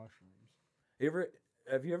wasn't on mushrooms.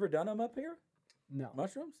 Have you ever done them up here? No.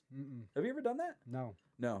 Mushrooms? Mm-mm. Have you ever done that? No.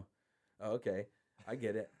 No. Oh, okay. I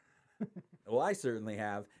get it. Well, I certainly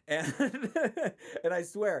have. And and I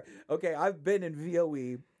swear, okay, I've been in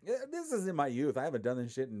VOE. This is in my youth. I haven't done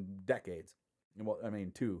this shit in decades. Well, I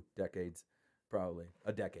mean, 2 decades, probably.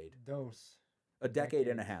 A decade. Dose. A decade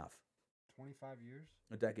and a half. 25 years?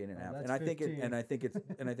 A decade and a half. That's And I think 15.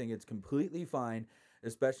 I think it's completely fine,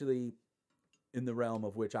 especially in the realm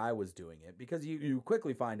of which I was doing it, because you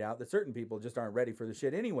quickly find out that certain people just aren't ready for the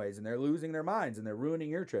shit anyways, and they're losing their minds and they're ruining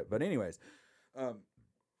your trip. But anyways,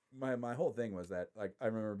 my whole thing was that, like, I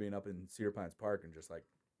remember being up in Cedar Pines Park and just like,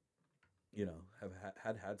 you know,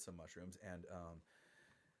 had some mushrooms and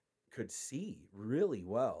could see really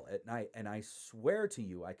well at night. And I swear to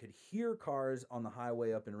you, I could hear cars on the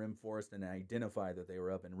highway up in Rim Forest and identify that they were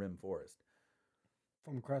up in Rim Forest.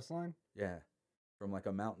 From Crestline? Yeah, from like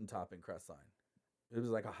a mountaintop in Crestline. It was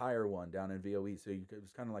like a higher one down in VOE, so it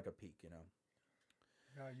was kind of like a peak, you know.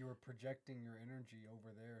 You were projecting your energy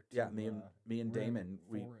over there. Yeah, me and Damon,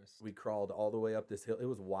 we crawled all the way up this hill. It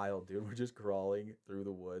was wild, dude. We're just crawling through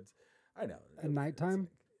the woods. I know. At nighttime?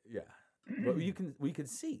 Yeah, but we could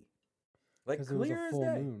see, like clear as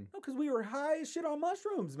day. No, because we were high as shit on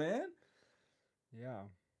mushrooms, man. Yeah.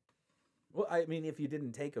 Well, I mean, if you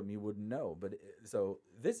didn't take them, you wouldn't know. But so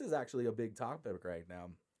this is actually a big topic right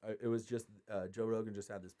now. It was just Joe Rogan just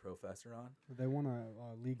had this professor on. They want to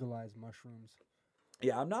legalize mushrooms.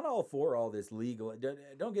 Yeah, I'm not all for all this legal.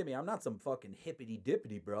 Don't get me. I'm not some fucking hippity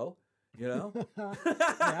dippity, bro. You know? Yeah,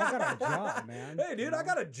 I got a job, man. Hey, dude, I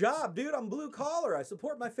got a job, dude. I'm blue collar. I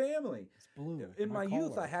support my family. It's blue. In my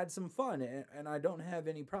youth, I had some fun, and I don't have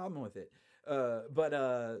any problem with it.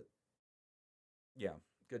 Yeah,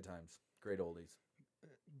 good times. Great oldies.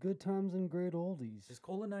 Good times and great oldies. Is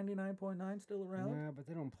Cola 99.9 still around? Yeah, but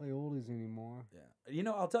they don't play oldies anymore. Yeah. You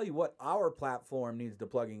know, I'll tell you what. Our platform needs to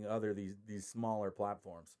plug in these smaller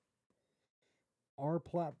platforms. Our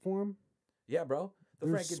platform? Yeah, bro. The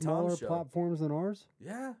There's Frank and smaller Tom show. platforms than ours?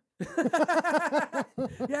 Yeah.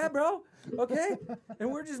 Yeah, bro. Okay.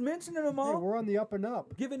 And we're just mentioning them all. Hey, we're on the up and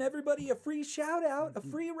up. Giving everybody a free shout out, a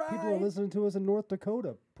free ride. People are listening to us in North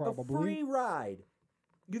Dakota, probably. A free ride.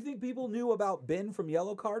 You think people knew about Ben from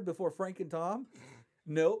Yellowcard before Frank and Tom?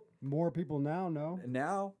 Nope. More people now know. And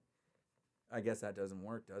now, I guess that doesn't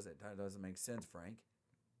work, does it? That doesn't make sense, Frank.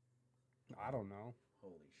 I don't know.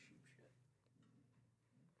 Holy shit.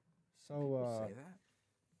 So, People say that?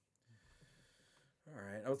 All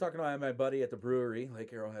right. I was talking to my buddy at the brewery,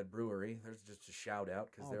 Lake Arrowhead Brewery. There's just a shout out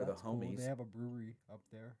because they're the homies. Cool. They have a brewery up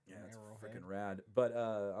there. Yeah, it's freaking rad. But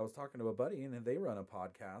I was talking to a buddy, and they run a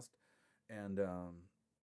podcast, and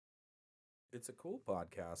it's a cool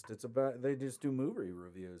podcast. It's about, they just do movie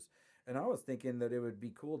reviews. And I was thinking that it would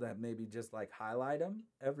be cool to have maybe just like highlight them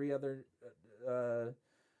every other,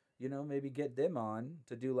 maybe get them on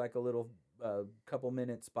to do like a little couple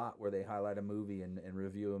minute spot where they highlight a movie and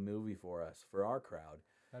review a movie for us, for our crowd.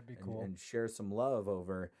 That'd be cool. And share some love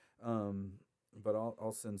over. but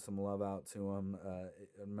I'll send some love out to him.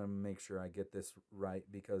 I'm gonna make sure I get this right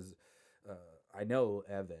because I know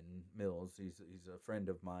Evan Mills. He's a friend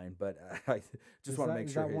of mine, but I just want to make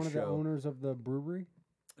sure is that one his of the show. owners of the brewery?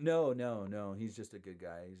 No. He's just a good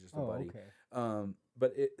guy. He's just a buddy. Okay.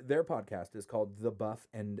 But their podcast is called The Buff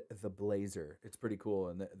and the Blazer. It's pretty cool,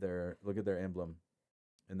 and they're look at their emblem,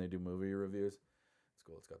 and they do movie reviews. It's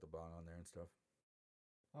cool. It's got the bond on there and stuff.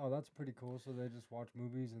 Oh, that's pretty cool. So they just watch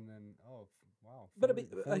movies and then wow. But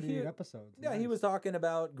 48 episodes. Yeah, Nice. he was talking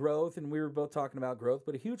about growth, and we were both talking about growth.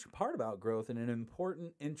 But a huge part about growth and an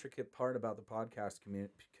important, intricate part about the podcast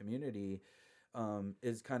community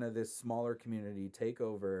is kind of this smaller community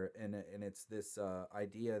takeover, and it's this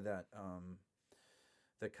idea that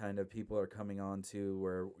that kind of people are coming on to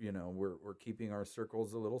where we're keeping our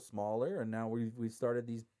circles a little smaller, and now we've started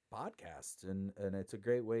these podcasts, and it's a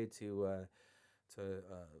great way to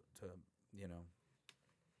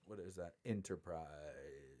what is that?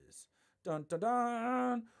 Enterprise. Dun dun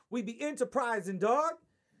dun. We be enterprising, dog.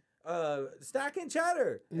 Stacking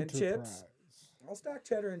cheddar and chips. I'll stack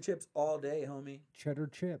cheddar and chips all day, homie. Cheddar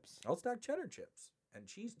chips. I'll stack cheddar chips and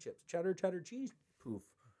cheese chips. Cheddar cheese poof.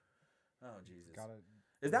 Oh Jesus.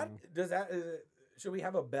 Should we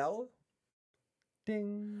have a bell?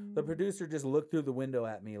 Ding. The producer just looked through the window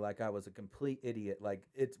at me like I was a complete idiot. Like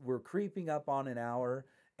we're creeping up on an hour,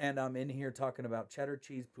 and I'm in here talking about cheddar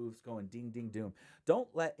cheese poofs going ding ding doom. Don't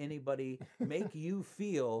let anybody make you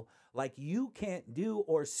feel like you can't do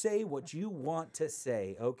or say what you want to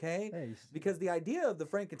say, okay? Hey. Because the idea of the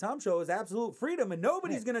Frank and Tom show is absolute freedom, and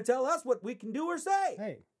nobody's going to tell us what we can do or say.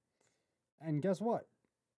 Hey, and guess what?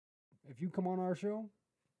 If you come on our show,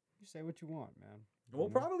 you say what you want, man. We'll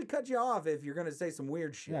probably cut you off if you're going to say some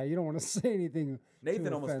weird shit. Yeah, you don't want to say anything.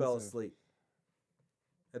 Nathan almost fell asleep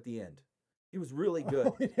at the end. He was really good.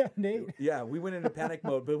 Oh, yeah, Nate. Yeah, we went into panic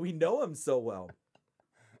mode, but we know him so well.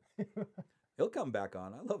 He'll come back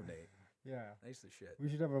on. I love Nate. Yeah. Nice as shit. We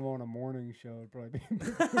should have him on a morning show. It'd probably be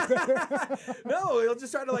No, he'll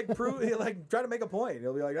just try to prove. He'll try to make a point.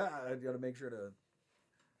 He'll be like, I got to make sure to.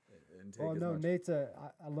 Well, no, Nate's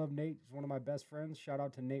I love Nate. He's one of my best friends. Shout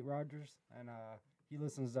out to Nate Rogers, and he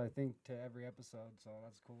listens, I think, to every episode, so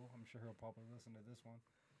that's cool. I'm sure he'll probably listen to this one.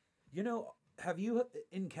 Have you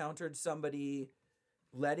encountered somebody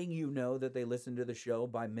letting you know that they listen to the show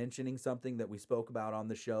by mentioning something that we spoke about on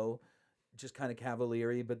the show, just kind of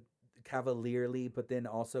cavalierly, but then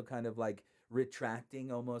also kind of like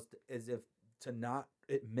retracting almost as if to not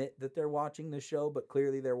admit that they're watching the show, but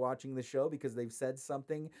clearly they're watching the show because they've said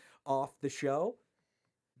something off the show?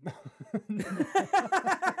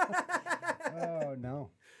 Oh,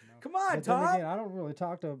 no. Come on, but Tom. Then again, I don't really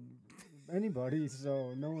talk to anybody,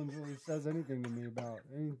 so no one really says anything to me about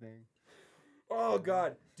anything. Oh,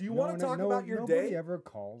 God. Do you want to talk about your day? Nobody ever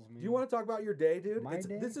calls me. Do you want to talk about your day, dude? My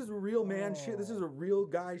day? This is real man shit. This is a real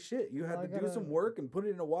guy shit. You had to do some work and put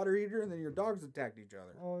it in a water heater, and then your dogs attacked each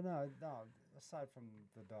other. Oh, no. Aside from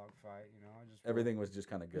the dog fight, I just... Everything was just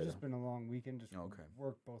kind of good. It's just been a long weekend. Just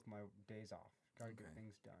worked both my days off. Gotta get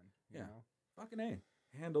things done. You know? Fucking A.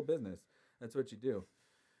 Handle business. That's what you do.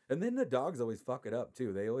 And then the dogs always fuck it up,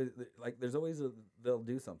 too. They always... there's always they'll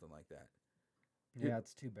do something like that. Yeah,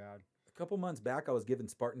 it's too bad. A couple months back, I was giving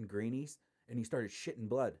Spartan greenies, and he started shitting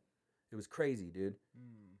blood. It was crazy, dude.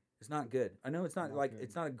 It's not good. I know it's not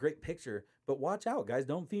it's not a great picture, but watch out, guys.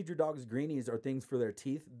 Don't feed your dogs greenies or things for their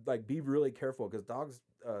teeth. Be really careful because dogs'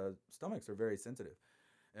 stomachs are very sensitive.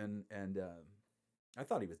 And I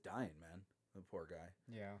thought he was dying, man. The poor guy.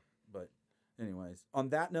 Yeah. But anyways, on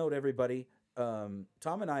that note, everybody, Tom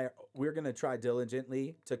and I, we're going to try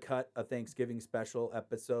diligently to cut a Thanksgiving special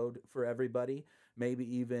episode for everybody.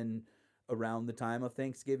 Maybe even around the time of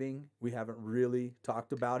Thanksgiving. We haven't really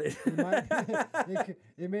talked about it.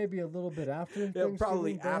 It may be a little bit after Thanksgiving.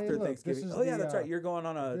 Probably after Thanksgiving. That's right. You're going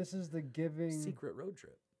on a this is the giving secret road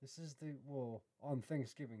trip. This is on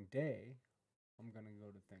Thanksgiving Day, I'm going to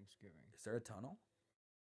go to Thanksgiving. Is there a tunnel?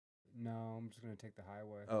 No, I'm just going to take the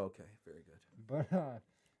highway. Oh, okay. Very good. But,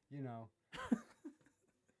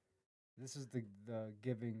 this is the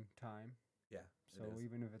giving time. Yeah. So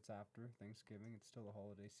even if it's after Thanksgiving, it's still a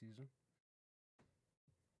holiday season.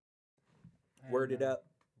 Word it up.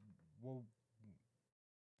 Well,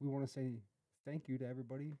 we want to say thank you to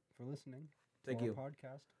everybody for listening to our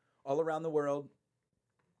podcast. All around the world.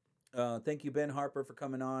 Thank you, Ben Harper, for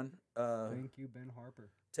coming on. Thank you, Ben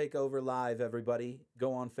Harper. TAKEOVER Live, everybody.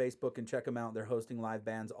 Go on Facebook and check them out. They're hosting live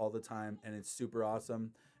bands all the time, and it's super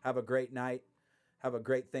awesome. Have a great night. Have a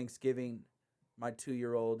great Thanksgiving. My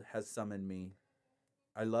 2-year-old has summoned me.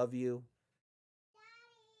 I love you.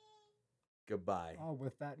 Goodbye. Oh,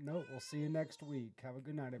 with that note, we'll see you next week. Have a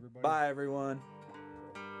good night, everybody. Bye, everyone.